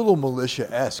 He's a little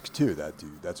militia-esque too. That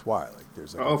dude. That's why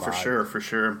there's a for sure.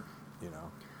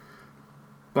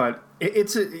 But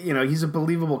it's he's a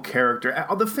believable character.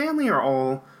 The family are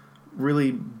all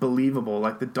really believable.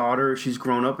 Like the daughter, she's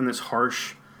grown up in this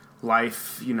harsh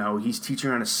life, he's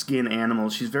teaching her how to skin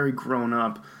animals. She's very grown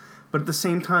up, but at the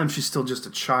same time, she's still just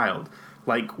a child.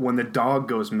 Like when the dog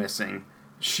goes missing,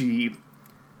 she,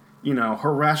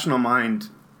 her rational mind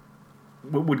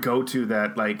would go to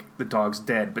that, the dog's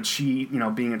dead, but she,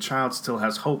 being a child, still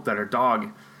has hope that her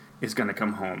dog is going to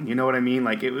come home. You know what I mean?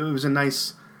 It was a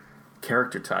nice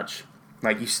character touch.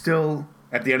 You still,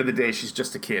 at the end of the day, she's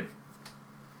just a kid.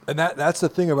 And that's the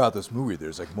thing about this movie.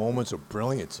 There's like moments of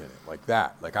brilliance in it, like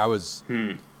that. Like I was,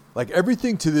 like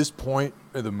everything to this point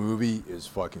of the movie is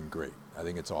fucking great. I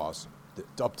think it's awesome.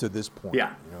 Up to this point,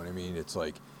 Yeah. You know what I mean? It's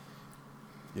like,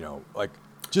 you know, like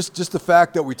just the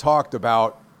fact that we talked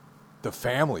about the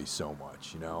family so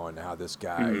much, you know, and how this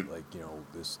guy, like, you know,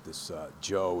 this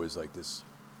Joe is like this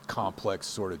complex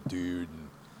sort of dude, and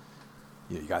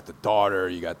you got the daughter,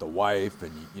 you got the wife,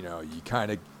 and you know, you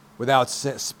kind of, without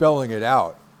spelling it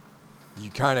out, you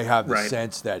kind of have the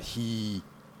sense that he,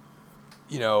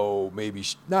 you know, maybe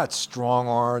not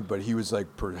strong-armed, but he was like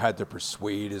had to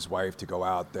persuade his wife to go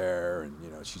out there, and you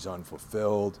know, she's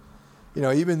unfulfilled. You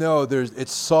know, even though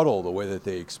it's subtle the way that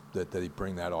they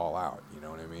bring that all out. You know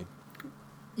what I mean?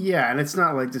 Yeah, and it's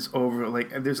not like this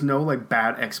there's no like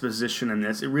bad exposition in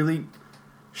this. It really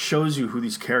shows you who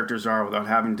these characters are without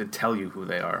having to tell you who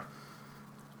they are.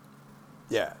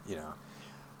 Yeah, you know.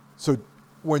 So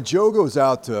when Joe goes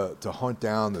out to hunt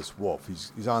down this wolf,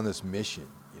 he's on this mission,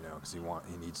 you know, because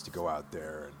he needs to go out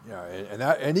there, and you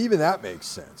know, and even that makes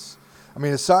sense. I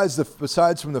mean,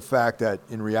 besides from the fact that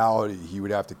in reality he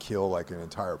would have to kill like an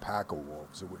entire pack of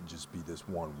wolves, it wouldn't just be this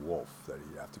one wolf that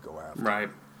he'd have to go after. Right.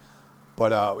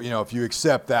 But you know, if you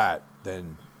accept that,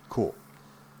 then cool.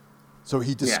 So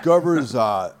he discovers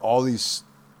all this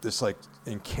like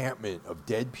encampment of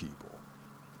dead people,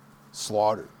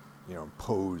 slaughtered, you know,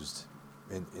 posed,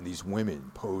 and these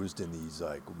women posed in these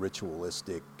like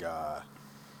ritualistic.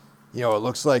 You know, it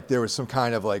looks like there was some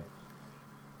kind of like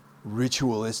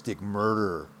ritualistic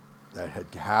murder that had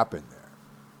happened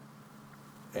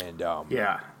there. And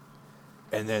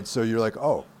and then so you're like,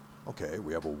 oh, okay,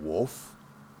 we have a wolf.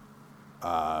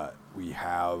 We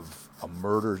have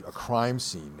a crime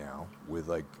scene now with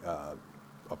like a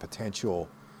potential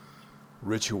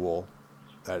ritual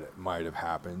that might have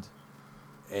happened,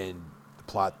 and the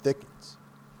plot thickens.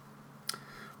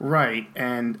 Right,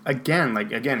 and again, it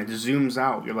zooms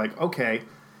out. You're like, okay,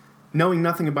 knowing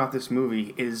nothing about this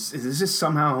movie, is this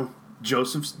somehow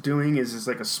Joseph's doing? Is this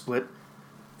like a split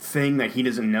thing that he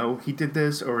doesn't know he did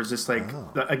this, or is this like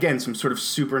again some sort of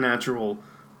supernatural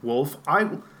wolf?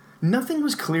 Nothing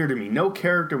was clear to me. No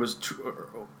character was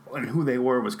and who they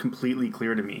were was completely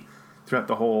clear to me throughout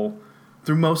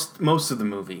through most of the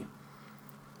movie.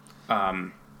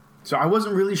 So I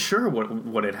wasn't really sure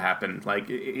what had happened. Like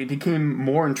it became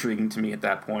more intriguing to me at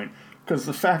that point, because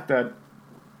the fact that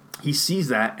he sees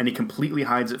that and he completely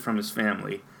hides it from his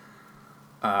family,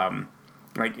 and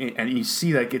you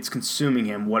see like it's consuming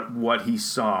him what he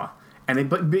saw,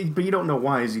 but you don't know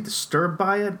why. Is he disturbed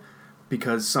by it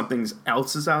because something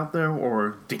else is out there,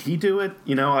 or did he do it?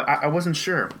 You know, I wasn't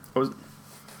sure.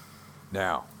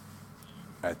 Now,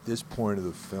 at this point of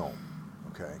the film,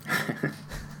 okay,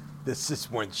 this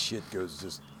is when shit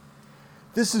goes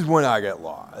this is when I get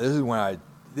lost.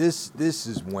 This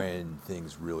is when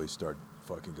things really start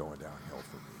fucking going downhill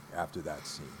for me after that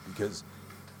scene. Because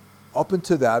up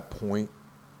until that point,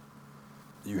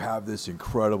 you have this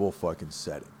incredible fucking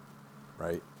setting,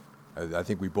 right? I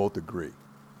think we both agree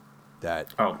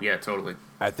that. Oh yeah, totally.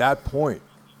 At that point,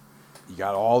 you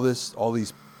got all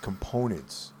these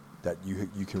components that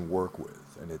you can work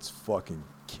with, and it's fucking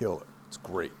killer. It's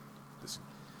great. It's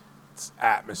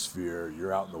atmosphere.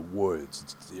 You're out in the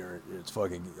woods. It's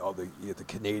fucking you get the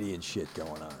Canadian shit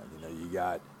going on. You know, you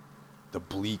got the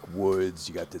bleak woods.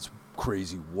 You got this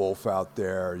crazy wolf out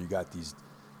there. You got this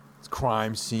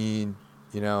crime scene.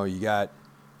 You know, you got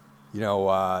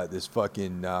this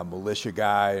fucking militia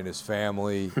guy and his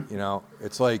family. You know,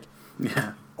 it's like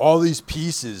all these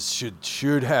pieces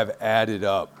should have added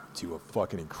up to a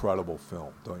fucking incredible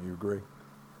film. Don't you agree?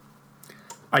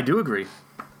 I do agree.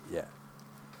 Yeah.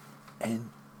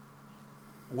 And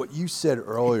what you said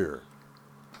earlier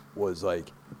was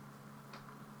like,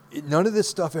 none of this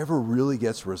stuff ever really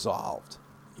gets resolved.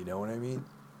 You know what I mean?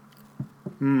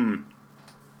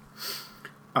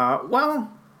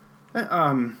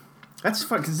 That's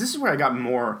fun, because this is where I got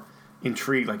more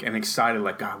intrigued, and excited,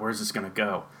 God, where's this going to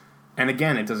go? And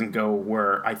again, it doesn't go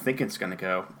where I think it's going to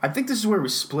go. I think this is where we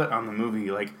split on the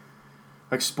movie.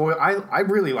 Spoil. I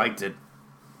really liked it.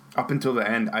 Up until the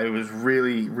end, I was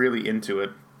really, really into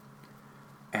it.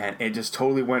 And it just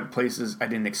totally went places I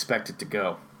didn't expect it to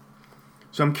go.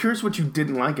 So I'm curious what you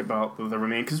didn't like about the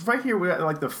remaining. Because right here, we're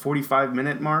at the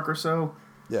 45-minute mark or so.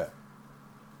 Yeah.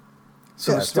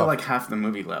 So there's still half the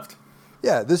movie left.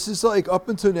 Yeah, this is up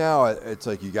until now, it's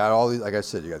you got all these, like I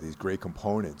said, you got these great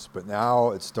components. But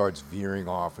now it starts veering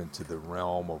off into the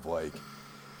realm of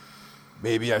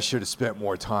maybe I should have spent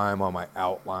more time on my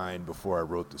outline before I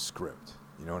wrote the script.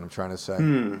 You know what I'm trying to say?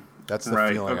 That's the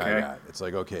feeling I got. It's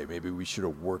okay, maybe we should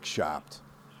have workshopped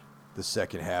the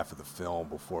second half of the film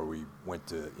before we went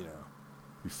to,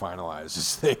 we finalized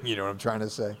this thing. You know what I'm trying to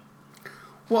say?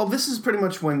 Well, this is pretty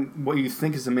much when what you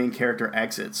think is the main character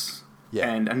exits,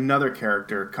 and another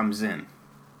character comes in.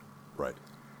 Right.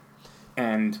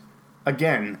 And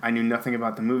again, I knew nothing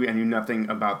about the movie. I knew nothing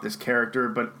about this character,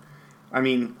 but I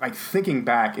mean, like thinking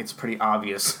back, it's pretty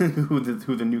obvious who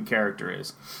the new character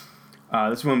is.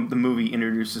 This is when the movie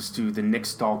introduces to the Nick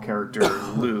Stahl character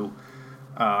Lou.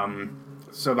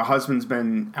 So the husband's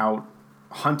been out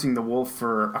hunting the wolf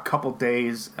for a couple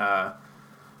days.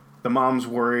 The mom's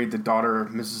worried. The daughter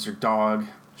misses her dog.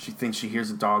 She thinks she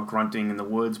hears a dog grunting in the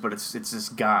woods, but it's this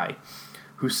guy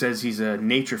who says he's a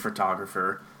nature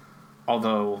photographer,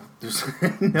 although there's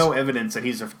no evidence that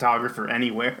he's a photographer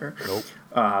anywhere.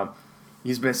 Nope.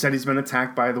 He's been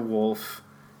attacked by the wolf,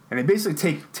 and they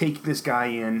basically take this guy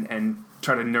in and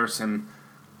try to nurse him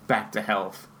back to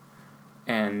health.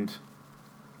 And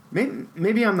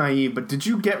maybe I'm naive, but did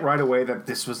you get right away that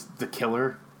this was the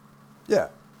killer? Yeah.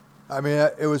 I mean,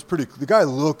 it was pretty. The guy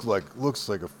looks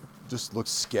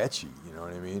sketchy. You know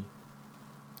what I mean?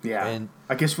 Yeah. And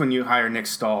I guess when you hire Nick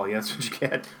Stahl, that's what you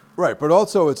get. Right, but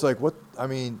also it's like what I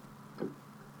mean.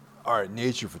 All right,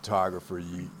 nature photographer.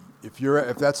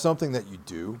 If that's something that you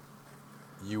do,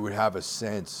 you would have a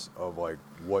sense of like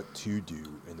what to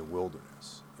do in the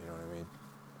wilderness. You know what I mean?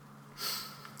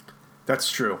 That's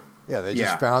true. Yeah, they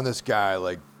just found this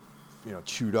guy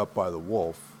chewed up by the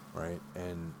wolf, right?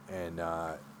 And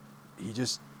he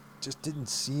just didn't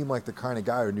seem like the kind of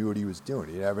guy who knew what he was doing.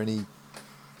 He didn't have any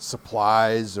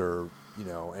supplies or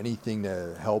anything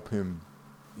to help him,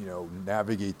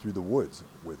 navigate through the woods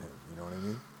with him. You know what I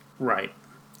mean? Right.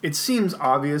 It seems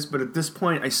obvious, but at this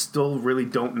point, I still really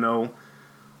don't know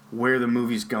where the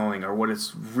movie's going or what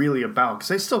it's really about.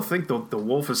 Because I still think the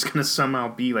wolf is going to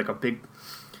somehow be like a big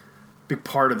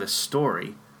part of the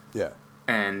story. Yeah.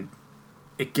 And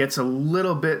it gets a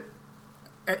little bit...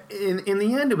 In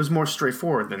the end, it was more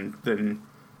straightforward than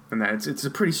that. It's a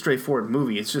pretty straightforward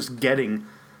movie. It's just getting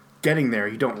there.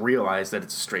 You don't realize that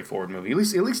it's a straightforward movie. At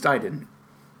least I didn't.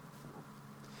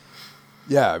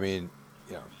 Yeah, I mean,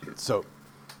 so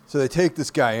they take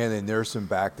this guy in, they nurse him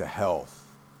back to health,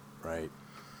 right?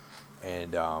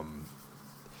 And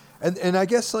and I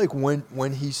guess like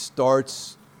when he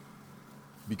starts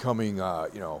becoming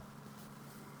more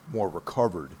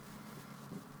recovered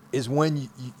is when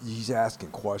he's asking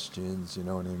questions, you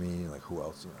know what I mean? Like who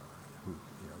else, who you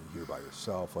hear about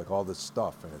yourself, like all this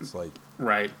stuff, and it's like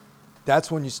right. That's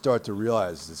when you start to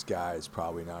realize this guy is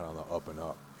probably not on the up and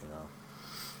up,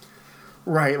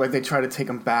 Right, like they try to take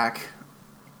him back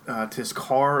to his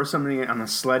car or something on a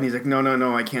sled, and he's like,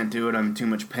 no, I can't do it, I'm in too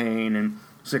much pain, and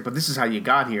it's like, but this is how you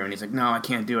got here, and he's like, no, I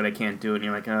can't do it, and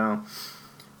you're like, oh,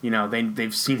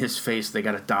 they've seen his face, they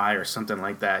gotta die or something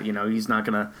like that, he's not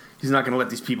gonna let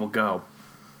these people go.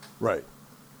 Right.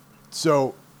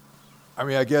 So, I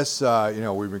mean, I guess,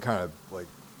 we've been kind of like,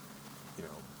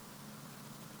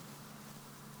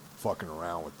 fucking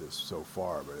around with this so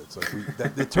far, but it's like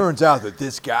it turns out that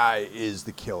this guy is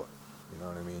the killer. You know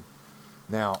what I mean?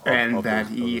 Now, of those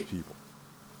people.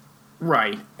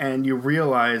 Right, and you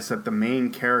realize that the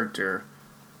main character,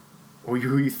 or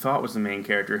who you thought was the main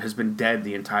character, has been dead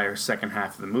the entire second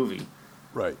half of the movie.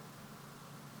 Right.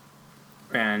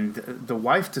 And the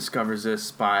wife discovers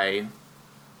this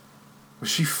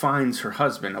she finds her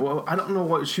husband. Well, I don't know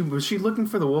what was she looking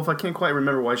for the wolf? I can't quite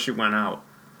remember why she went out.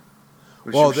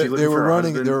 They were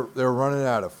running. They're running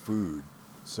out of food,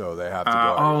 so they have to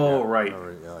go. Right.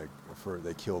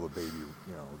 They kill the baby,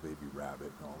 baby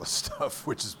rabbit and all this stuff,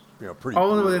 which is pretty.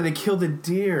 Oh no, they kill the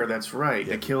deer. That's right.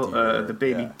 Yeah, they kill the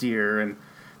baby deer, and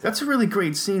that's a really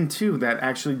great scene too. That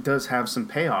actually does have some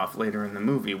payoff later in the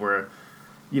movie, where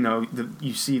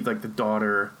you see like the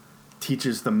daughter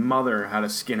teaches the mother how to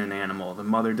skin an animal. The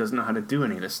mother doesn't know how to do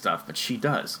any of this stuff, but she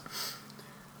does,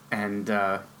 and.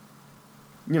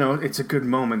 It's a good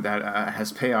moment that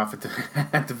has payoff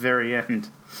at the very end.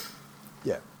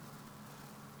 Yeah.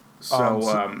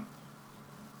 So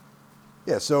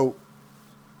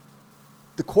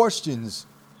the questions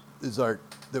is like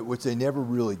that, which they never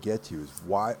really get to, is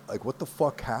why, like, what the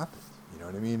fuck happened? You know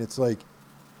what I mean? It's like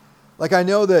I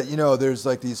know that there's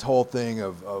like this whole thing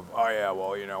of oh yeah,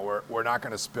 well we're not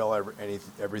going to spill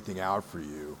everything out for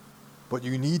you, but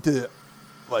you need to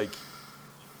like.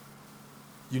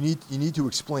 You need to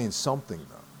explain something,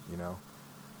 though,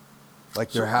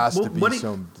 Like, there has to be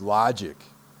some logic.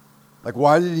 Like,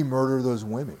 why did he murder those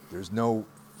women? There's no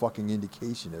fucking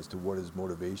indication as to what his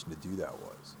motivation to do that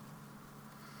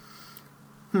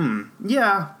was.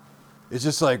 Yeah. It's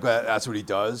just like, that's what he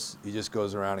does. He just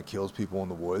goes around and kills people in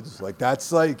the woods. Like,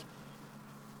 that's like...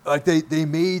 like they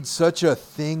made such a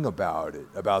thing about it,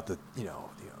 about the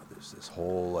there's this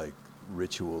whole like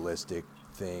ritualistic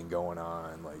thing going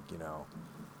on, like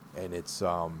and it's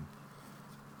but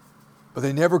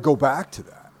they never go back to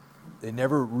that. They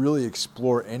never really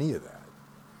explore any of that.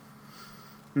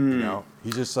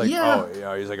 He's just like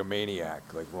he's like a maniac,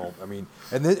 like I mean,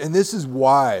 and this is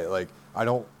why like I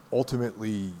don't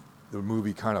ultimately the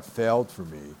movie kind of failed for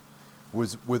me.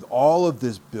 Was with all of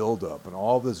this buildup and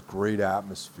all of this great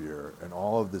atmosphere and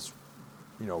all of this,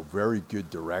 very good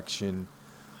direction.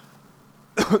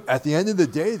 At the end of the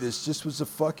day, this just was a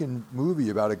fucking movie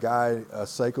about a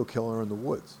psycho killer in the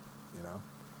woods,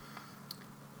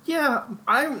 Yeah,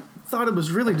 I thought it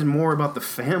was really more about the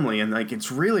family, and like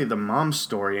it's really the mom's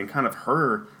story and kind of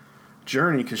her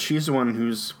journey, because she's the one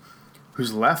who's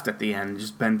left at the end,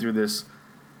 just been through this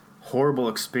horrible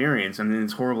experience, and then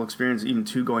it's horrible experience even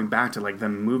too going back to like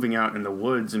them moving out in the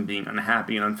woods and being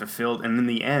unhappy and unfulfilled, and in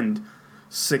the end,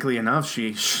 sickly enough,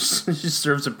 she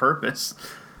serves a purpose.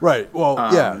 Right. Well,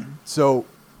 yeah. So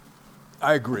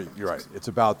I agree. You're right. It's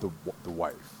about the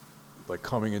wife, like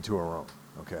coming into her own.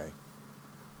 Okay.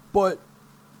 But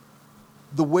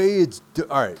the way it's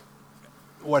all right.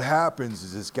 What happens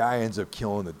is this guy ends up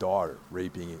killing the daughter,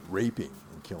 raping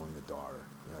and killing the daughter.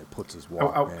 He puts his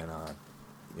Walkman on.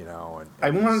 And I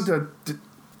wanted to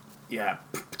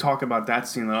talk about that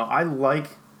scene though. I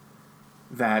like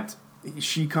that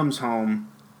she comes home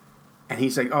and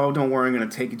he's like, "Oh, don't worry, I'm going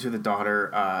to take you to the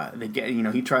daughter." They get,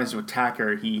 he tries to attack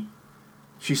her.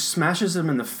 She smashes him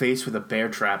in the face with a bear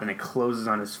trap and it closes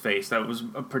on his face. That was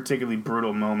a particularly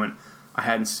brutal moment I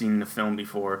hadn't seen in the film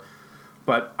before.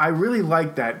 But I really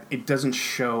like that it doesn't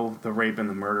show the rape and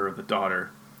the murder of the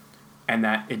daughter, and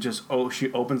that it just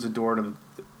she opens the door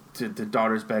to the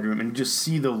daughter's bedroom and you just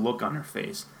see the look on her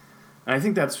face. And I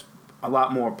think that's a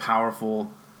lot more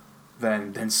powerful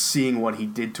than seeing what he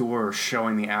did to her or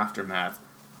showing the aftermath.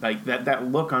 Like that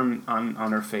look on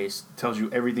her face tells you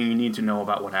everything you need to know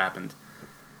about what happened.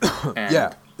 And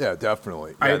yeah,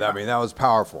 definitely. Yeah, I mean that was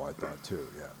powerful. I thought too.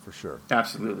 Yeah, for sure.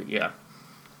 Absolutely, yeah.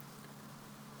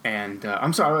 And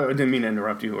I'm sorry, I didn't mean to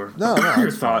interrupt you or no,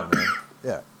 your thought. Fine,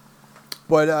 yeah,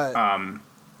 but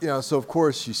so of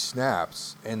course she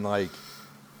snaps, and like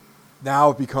now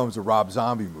it becomes a Rob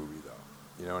Zombie movie, though.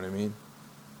 You know what I mean?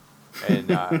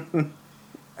 And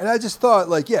and I just thought,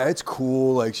 like, yeah, it's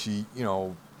cool. Like she,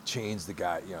 chains the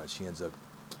guy. She ends up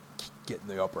getting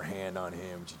the upper hand on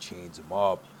him. She chains him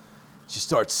up. She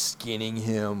starts skinning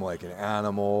him like an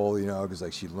animal, because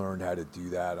like she learned how to do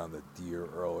that on the deer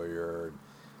earlier. And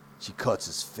she cuts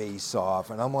his face off,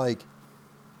 and I'm like,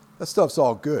 that stuff's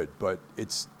all good, but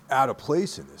it's out of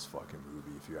place in this fucking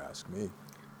movie, if you ask me.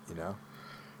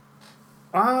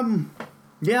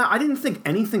 Yeah, I didn't think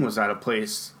anything was out of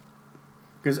place.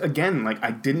 Because, again, like, I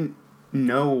didn't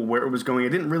know where it was going. I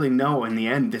didn't really know, in the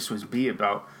end, this would be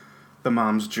about the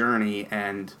mom's journey.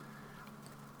 And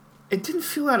it didn't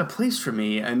feel out of place for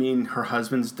me. I mean, her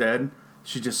husband's dead.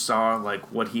 She just saw,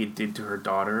 like, what he did to her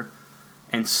daughter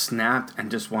and snapped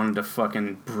and just wanted to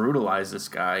fucking brutalize this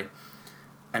guy.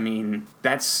 I mean,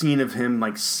 that scene of him,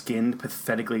 like, skinned,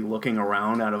 pathetically looking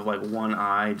around out of, like, one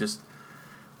eye just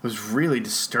was really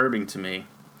disturbing to me.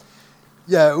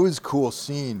 Yeah, it was a cool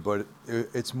scene, but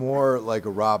it's more like a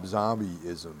Rob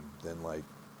Zombie-ism than like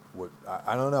what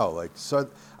I don't know. Like, so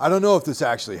I don't know if this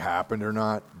actually happened or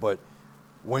not, but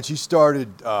when she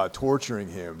started torturing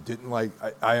him,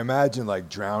 I imagine like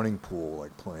Drowning Pool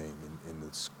like playing in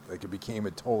this, like it became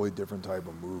a totally different type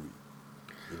of movie.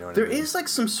 There is like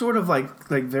some sort of like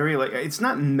very like, it's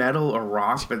not metal or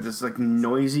rock, but this like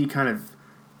noisy kind of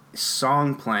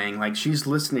song playing. Like she's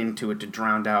listening to it to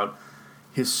drown out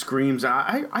his screams.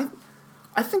 I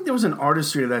think there was an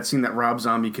artistry to that scene that Rob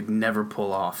Zombie could never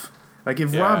pull off. Like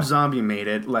if Rob Zombie made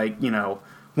it, like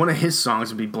one of his songs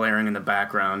would be blaring in the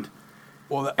background.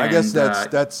 Well, I guess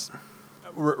that's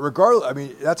regardless. I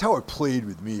mean, that's how it played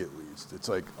with me at least. It's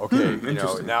like, okay,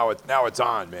 now it's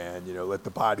on, man. Let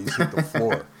the bodies hit the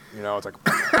floor. It's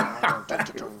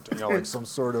like like some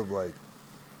sort of like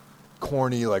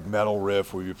corny like metal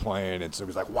riff would be playing, and so it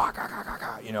was like waka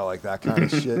like that kind of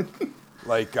shit.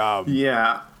 Like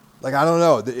yeah, like I don't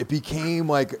know. It became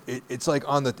like it's like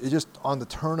on the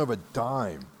turn of a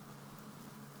dime.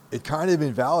 It kind of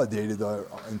invalidated the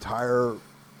entire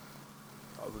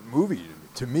movie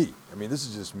to me. I mean, this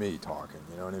is just me talking.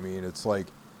 You know what I mean? It's like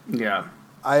yeah,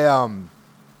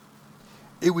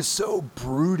 it was so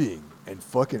brooding and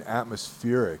fucking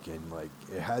atmospheric, and like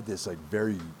it had this like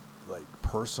very like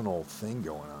personal thing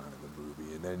going on in the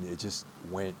movie, and then it just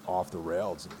went off the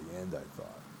rails at the end. I thought.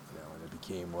 And it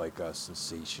became like a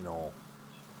sensational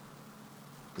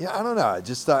Yeah, I don't know.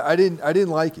 I didn't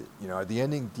like it. The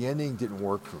ending didn't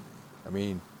work for me. I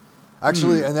mean,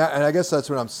 actually, and I guess that's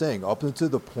what I'm saying. Up until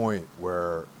the point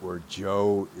where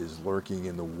Joe is lurking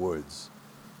in the woods,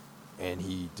 and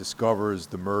he discovers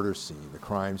the murder scene, the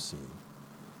crime scene.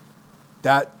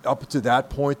 That up to that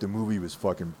point, the movie was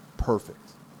fucking perfect.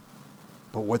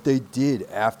 But what they did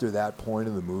after that point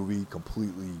of the movie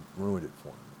completely ruined it for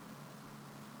me.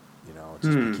 It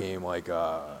just became like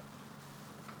I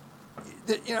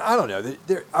don't know.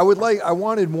 I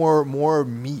wanted more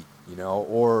meat,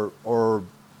 or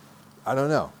I don't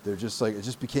know. They're just like, it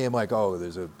just became like, oh,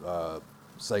 there's a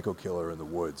psycho killer in the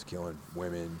woods killing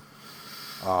women.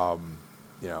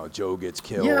 Joe gets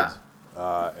killed,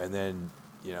 and then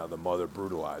the mother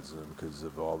brutalizes him because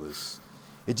of all this.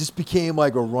 It just became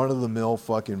like a run-of-the-mill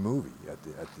fucking movie at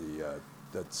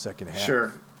that second half.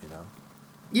 Sure.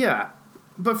 Yeah,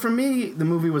 but for me, the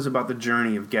movie was about the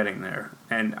journey of getting there,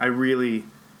 and I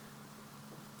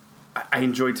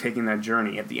enjoyed taking that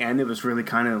journey. At the end, it was really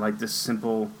kind of like this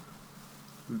simple,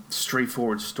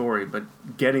 straightforward story, but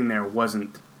getting there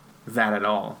wasn't that at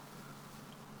all.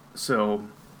 So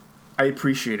I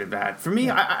appreciated that. For me,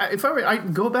 if I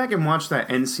go back and watch that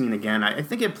end scene again, I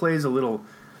think it plays a little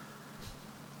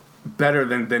better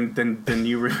than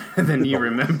you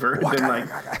remember. Than like,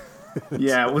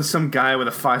 yeah, with some guy with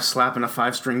a 5 slap and a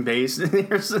 5-string bass.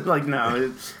 Like,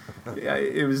 no,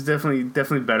 it was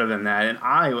definitely better than that. And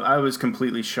I was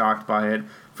completely shocked by it.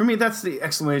 For me, that's the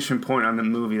exclamation point on the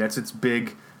movie. That's its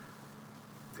big.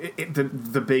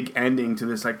 The big ending to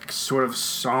this like sort of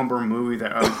somber movie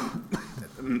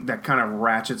that kind of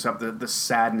ratchets up the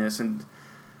sadness and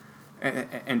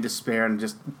despair and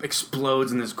just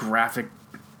explodes in this graphic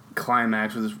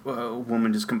climax where this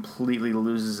woman just completely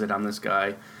loses it on this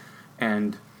guy.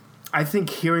 And I think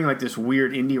hearing like this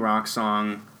weird indie rock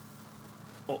song,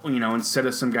 instead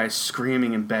of some guy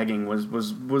screaming and begging was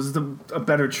a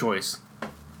better choice.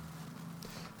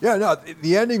 Yeah, no,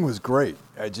 the ending was great.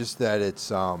 Just that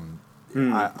it's I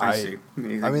see.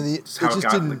 I mean,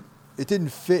 it didn't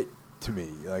fit to me.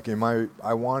 Like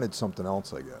I wanted something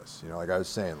else, I guess. Like I was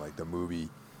saying, like the movie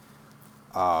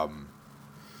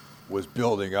was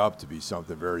building up to be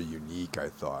something very unique, I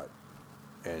thought,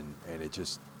 and it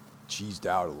just cheesed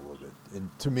out a little bit.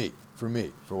 And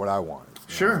for what I wanted.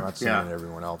 Sure. I'm not saying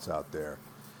everyone else out there.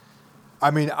 I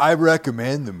mean, I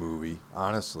recommend the movie,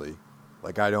 honestly.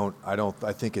 Like I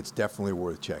think it's definitely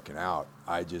worth checking out.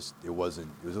 It was a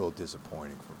little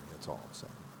disappointing for me. That's all I'm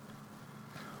saying.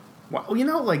 Well,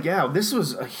 this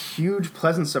was a huge,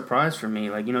 pleasant surprise for me.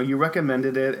 Like, you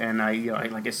recommended it, and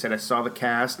like I said, I saw the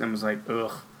cast and was like,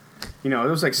 ugh. It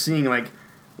was like seeing Tom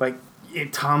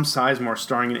Sizemore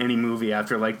starring in any movie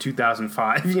after like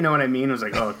 2005. You know what I mean? It was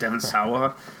like, oh, Devon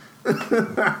Sawa.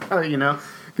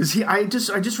 Because I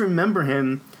just remember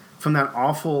him from that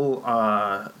awful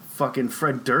fucking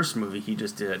Fred Durst movie he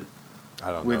just did.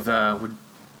 I don't know.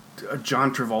 With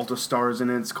John Travolta stars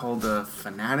in it. It's called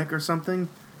Fanatic or something.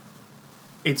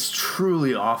 It's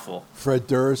truly awful. Fred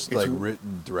Durst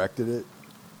directed it.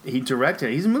 He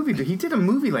directed it. He did a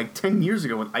movie like 10 years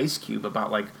ago with Ice Cube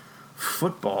about like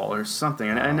football or something.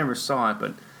 And I never saw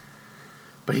it,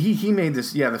 but he made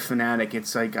this. Yeah, The Fanatic.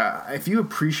 It's like if you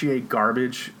appreciate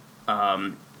garbage,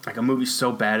 like a movie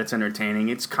so bad it's entertaining.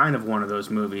 It's kind of one of those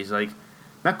movies. Like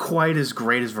not quite as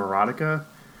great as Veronica.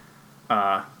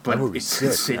 But that movie's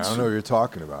sick. I don't know what you're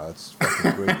talking about. It's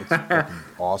fucking great. It's fucking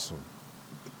awesome.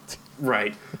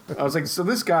 Right. I was like, so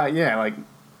this guy, like,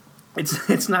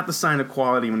 it's not the sign of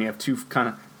quality when you have two kind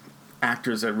of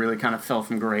actors that really kind of fell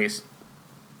from grace.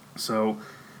 So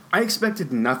I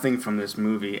expected nothing from this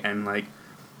movie, and like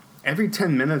every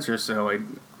 10 minutes or so,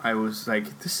 I was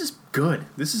like, this is good.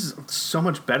 This is so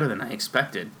much better than I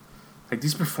expected. Like,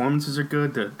 these performances are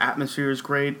good. The atmosphere is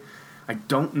great. I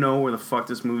don't know where the fuck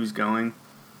this movie's going.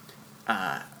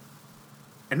 And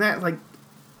that, like,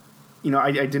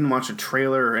 I didn't watch a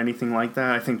trailer or anything like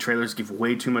that. I think trailers give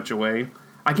way too much away.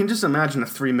 I can just imagine a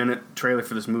 3-minute trailer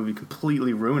for this movie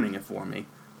completely ruining it for me.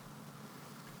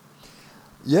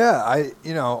 Yeah, I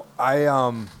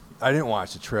didn't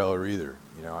watch the trailer either.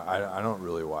 I don't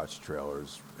really watch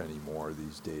trailers anymore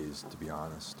these days, to be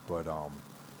honest.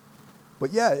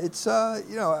 But yeah, it's I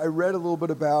read a little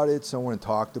bit about it. Someone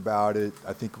talked about it.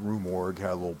 I think Rue Morgue had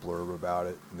a little blurb about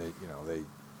it, and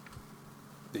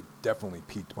they definitely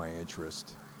piqued my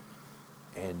interest.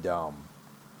 And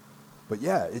but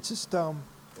yeah, it's just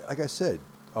like I said,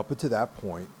 up until that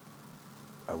point,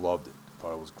 I loved it.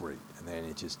 Thought it was great, and then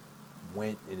it just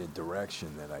went in a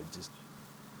direction that I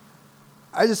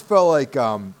just felt like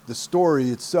the story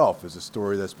itself is a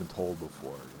story that's been told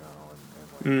before,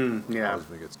 and Yeah.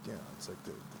 husband gets, it's like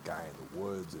the guy in the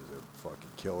woods is a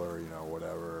fucking killer,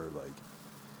 whatever, like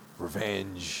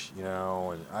revenge,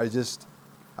 and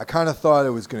I kind of thought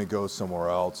it was going to go somewhere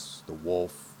else. The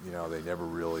wolf, they never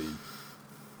really,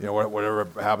 whatever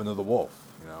happened to the wolf,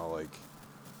 like,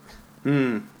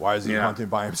 why is he hunting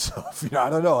by himself? I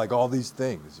don't know, like all these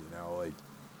things, like,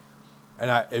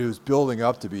 and it was building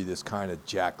up to be this kind of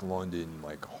Jack London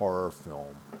like horror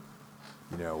film,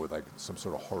 with like some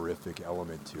sort of horrific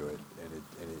element to it, and it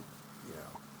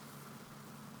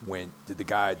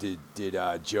did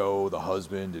Joe, the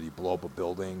husband, did he blow up a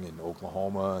building in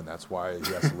Oklahoma, and that's why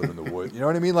he has to live in the woods? You know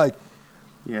what I mean? Like,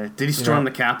 yeah, did he storm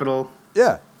the Capitol?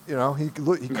 Yeah, he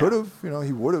could have,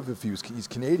 he would have if he's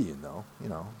Canadian though,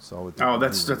 so.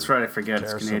 That's right, I forget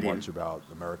it's Canadian. So much about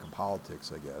American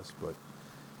politics, I guess, but.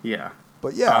 Yeah.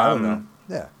 But yeah, I don't know.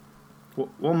 Yeah.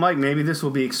 Well, Mike, maybe this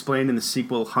will be explained in the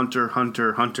sequel, Hunter,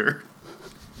 Hunter, Hunter.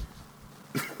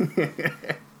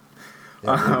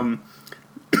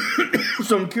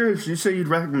 So I'm curious, you say you'd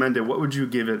recommend it. What would you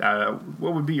give it?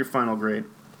 What would be your final grade?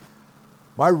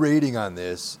 My rating on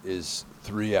this is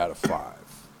 3 out of 5.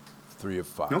 3 of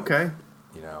 5. Okay.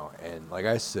 And like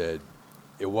I said,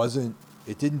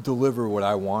 it didn't deliver what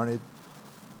I wanted.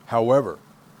 However,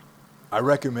 I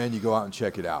recommend you go out and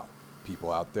check it out.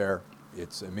 People out there,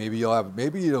 maybe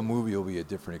the movie will be a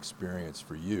different experience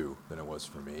for you than it was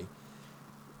for me.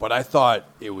 But I thought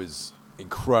it was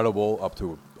incredible up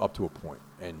to a point,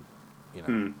 and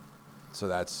so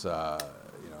that's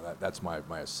that's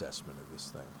my assessment of this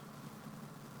thing.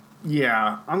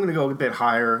 Yeah, I'm gonna go a bit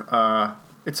higher.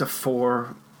 It's a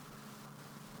 4.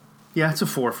 Yeah, it's a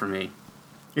 4 for me.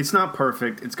 It's not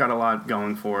perfect. It's got a lot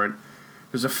going for it.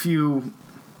 There's a few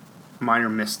minor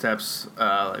missteps.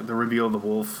 Like the reveal of the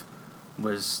wolf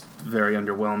was very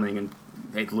underwhelming, and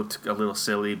it looked a little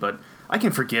silly, but I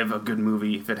can forgive a good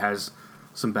movie if it has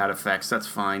some bad effects. That's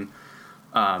fine.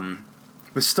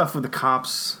 The stuff with the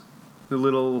cops, the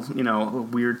little,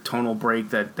 weird tonal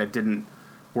break that didn't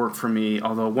work for me,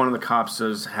 although one of the cops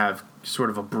does have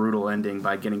sort of a brutal ending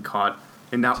by getting caught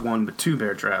in not one but 2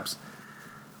 bear traps.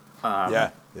 Yeah,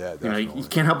 definitely. You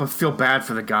can't help but feel bad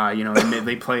for the guy.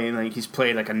 They play like he's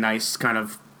played like a nice kind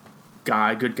of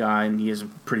guy, good guy, and he has a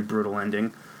pretty brutal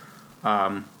ending.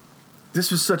 This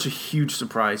was such a huge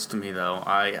surprise to me, though.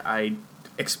 I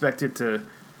expected to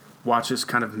watch this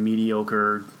kind of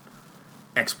mediocre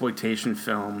exploitation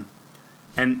film,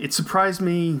 and it surprised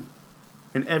me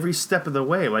in every step of the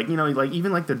way. Like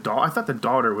even like I thought the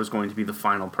daughter was going to be the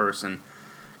final person,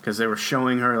 because they were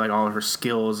showing her like all of her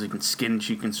skills,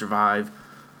 she can survive.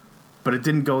 But it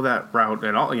didn't go that route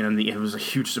at all. It was a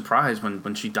huge surprise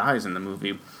when she dies in the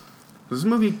movie. This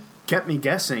movie kept me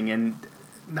guessing, and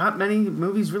not many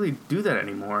movies really do that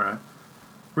anymore. I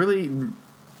really,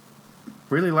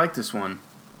 really like this one.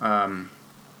 So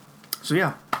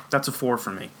yeah, that's a 4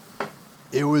 for me.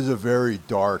 It was a very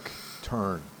dark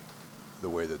turn, the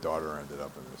way the daughter ended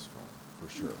up in this film, for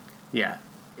sure. Yeah,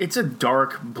 it's a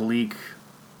dark, bleak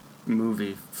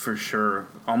movie for sure,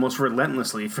 almost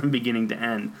relentlessly from beginning to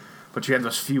end. But you have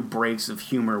those few breaks of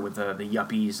humor with the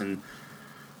yuppies and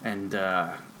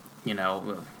the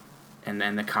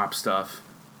cop stuff.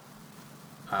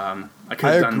 I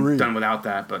could have done without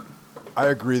that, but I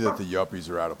agree that the yuppies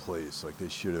are out of place. Like they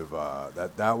should have.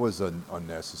 That was an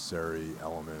unnecessary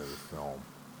element of the film.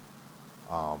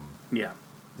 Yeah.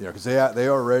 Because they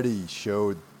already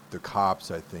showed the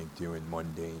cops, I think, doing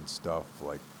mundane stuff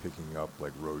like picking up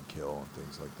like roadkill and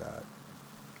things like that.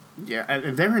 Yeah,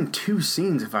 and they're in 2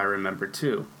 scenes, if I remember,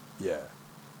 too. Yeah,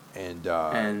 and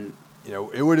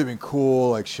it would have been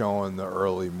cool, like showing the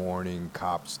early morning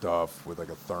cop stuff with like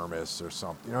a thermos or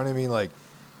something. You know what I mean? Like,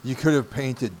 you could have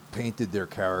painted their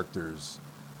characters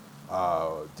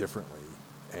differently,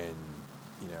 and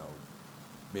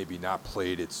maybe not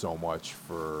played it so much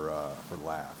for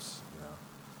laughs.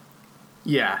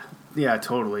 Yeah,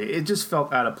 totally. It just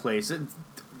felt out of place.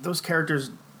 Those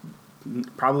characters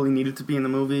probably needed to be in the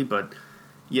movie, but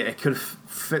yeah, it could have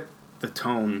fit the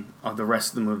tone of the rest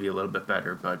of the movie a little bit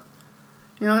better. But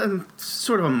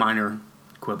sort of a minor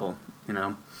quibble.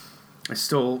 I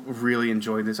still really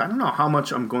enjoyed this. I don't know how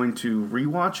much I'm going to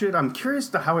rewatch it. I'm curious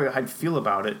to how I'd feel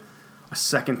about it a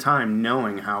second time,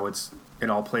 knowing how it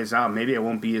all plays out. Maybe I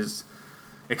won't be as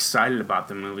excited about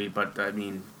the movie, but I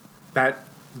mean, that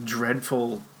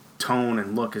dreadful tone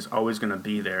and look is always going to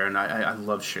be there, and I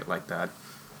love shit like that.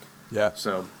 Yeah.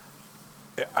 So,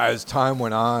 as time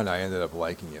went on, I ended up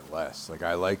liking it less. Like,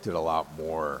 I liked it a lot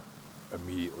more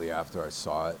immediately after I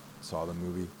saw the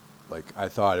movie. Like, I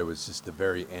thought it was just the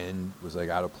very end was like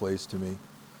out of place to me.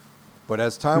 But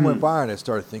as time went by and I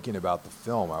started thinking about the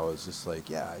film, I was just like,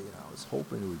 yeah, I was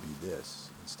hoping it would be this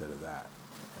instead of that.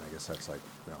 And I guess that's like,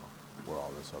 where all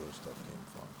this other stuff came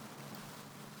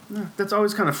from. Yeah, that's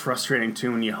always kind of frustrating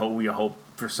too when you hope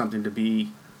for something to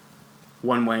be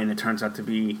one way and it turns out to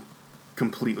be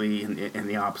completely in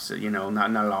the opposite. Not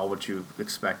at all what you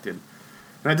expected.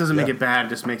 And that doesn't make it bad. It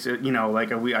just makes it,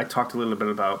 like I talked a little bit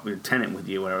about Tenet with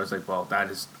you, where I was like, well, that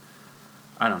is,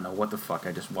 I don't know what the fuck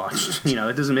I just watched. It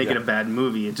doesn't make it a bad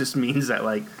movie. It just means that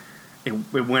like it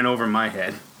went over my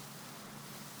head.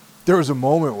 There was a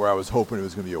moment where I was hoping it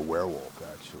was going to be a werewolf.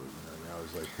 Actually, I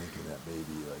was like thinking that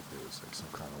maybe like there was like some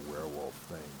kind of werewolf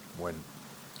thing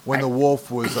when the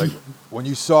wolf was like when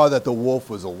you saw that the wolf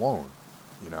was alone.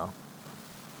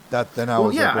 That then I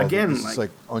was like, well, again, this is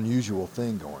like unusual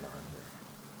thing going on.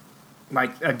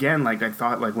 Like, again, like, I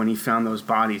thought, like, when he found those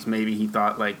bodies, maybe he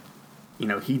thought, like,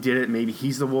 he did it, maybe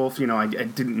he's the wolf, I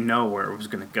didn't know where it was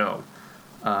going to go.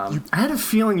 I had a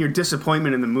feeling your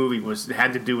disappointment in the movie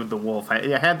had to do with the wolf.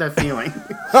 I had that feeling.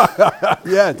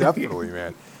 Yeah, definitely,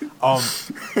 man.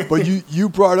 But you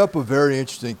brought up a very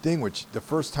interesting thing, which the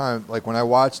first time, like, when I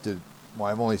watched it,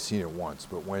 well, I've only seen it once,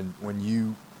 but when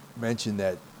you mentioned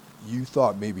that you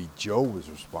thought maybe Joe was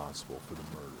responsible for the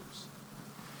murders.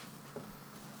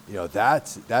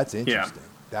 That's interesting.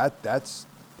 Yeah.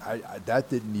 That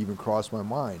didn't even cross my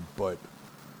mind. But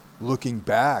looking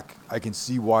back, I can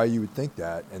see why you would think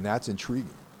that, and that's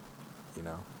intriguing.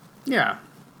 Yeah,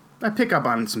 I pick up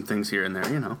on some things here and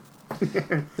there. Now,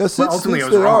 ultimately, I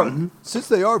was wrong. Since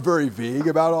they are very vague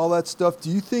about all that stuff, do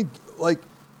you think like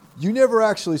you never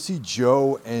actually see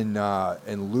Joe and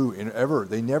Lou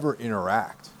they never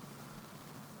interact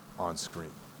on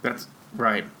screen? That's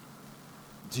right.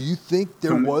 Do you think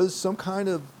there was some kind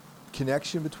of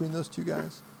connection between those two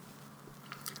guys?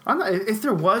 If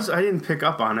there was, I didn't pick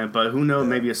up on it, but who knows?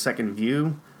 Maybe a second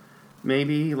view.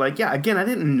 Maybe again, I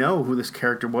didn't know who this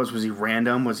character was. Was he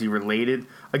random? Was he related?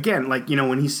 Again,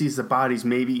 when he sees the bodies,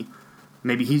 maybe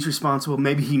he's responsible.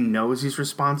 Maybe he knows he's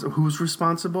responsible. Who's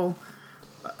responsible?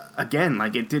 Again,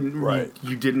 it didn't. Right.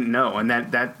 You didn't know, and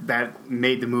that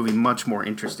made the movie much more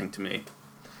interesting to me.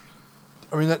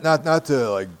 I mean, not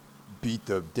to beat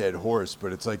the dead horse,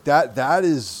 but it's like that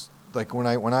is like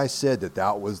when I said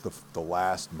that was the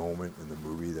last moment in the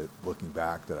movie that looking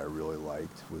back that I really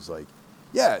liked was like,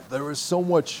 yeah, there was so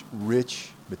much rich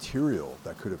material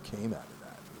that could have came out of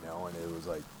that, and it was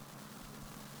like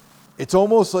it's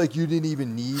almost like you didn't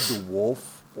even need the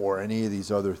wolf or any of these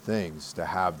other things to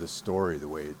have the story the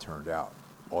way it turned out.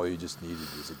 All you just needed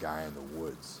was a guy in the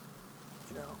woods,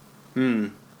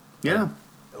 Yeah. And,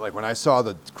 like when I saw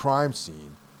the crime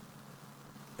scene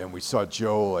and we saw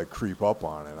Joe creep up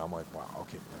on it, I'm like, wow,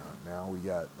 okay, now we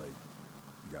got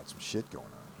some shit going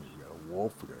on here. We got a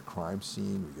wolf, we got a crime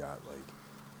scene, we got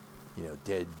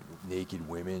dead naked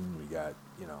women, we got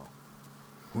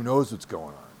who knows what's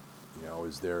going on?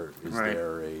 Is there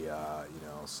a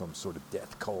some sort of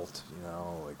death cult,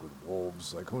 with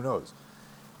wolves, who knows?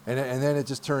 And then it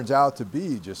just turns out to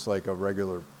be just like a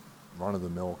regular run of the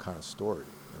mill kind of story.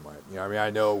 I mean, I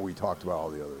know we talked about all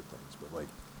the other things, but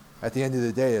at the end of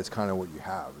the day, that's kind of what you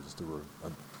have is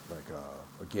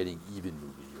a getting even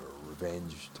movie or a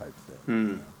revenge type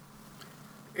thing.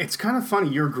 It's kind of funny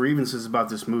your grievances about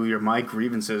this movie or my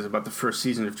grievances about the first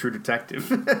season of True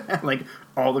Detective.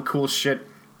 All the cool shit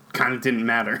kind of didn't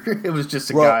matter. It was just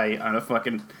a guy on a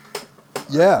fucking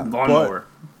lawnmower.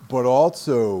 But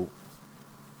also,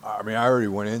 I mean, I already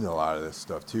went into a lot of this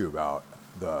stuff too about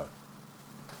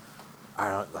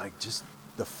just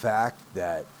the fact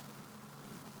that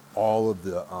all of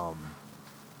the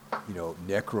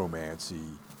necromancy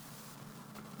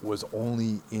was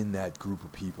only in that group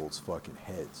of people's fucking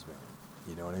heads, man.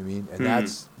 You know what I mean? And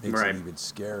that's makes it even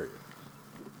scarier.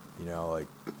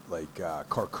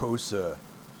 Carcosa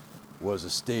was a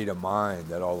state of mind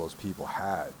that all those people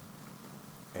had,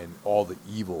 and all the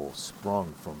evil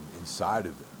sprung from inside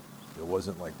of them. It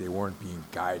wasn't like they weren't being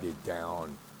guided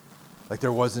down.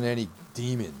 There wasn't any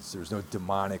demons. There was no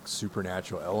demonic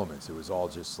supernatural elements. It was all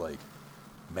just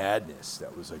madness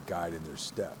that was guiding their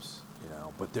steps.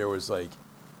 But there was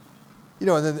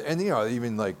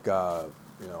even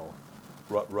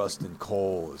Rust and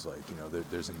Coal is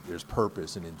there's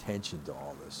purpose and intention to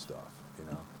all this stuff.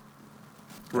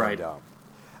 Right. And,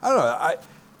 I don't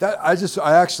know. I just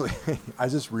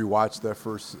rewatched that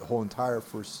whole entire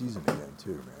first season again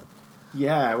too, man.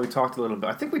 Yeah, we talked a little bit.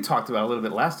 I think we talked about it a little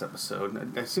bit last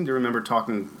episode. I seem to remember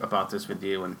talking about this with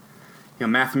you. And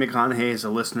Matthew McConaughey is a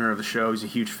listener of the show. He's a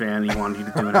huge fan. He wanted you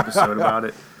to do an episode about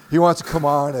it. He wants to come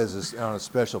on on a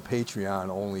special Patreon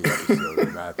only episode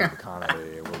with Matthew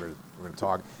McConaughey, and we're gonna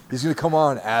talk. He's gonna come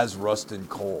on as Rustin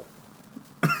Cole.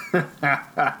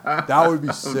 That would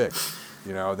be sick.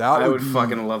 I would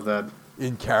fucking love that.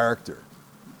 In character,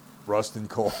 Rustin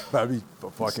Cole. That'd be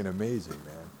fucking amazing,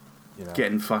 man.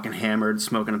 Getting fucking hammered,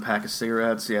 smoking a pack of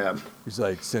cigarettes. Yeah. He's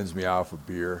like sends me out for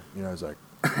beer. He's like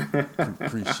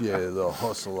appreciate a little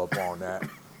hustle up on that.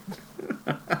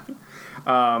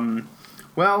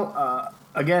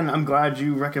 Again, I'm glad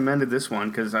you recommended this one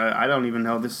because I don't even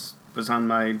know this was on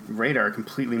my radar. I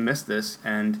completely missed this,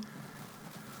 and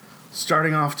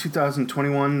starting off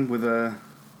 2021 with a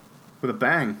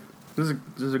bang. This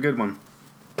is a good one.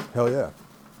 Hell yeah!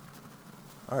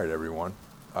 All right, everyone.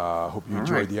 Hope you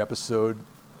enjoyed the episode,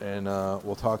 and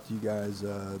we'll talk to you guys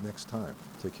next time.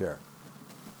 Take care.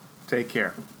 Take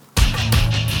care.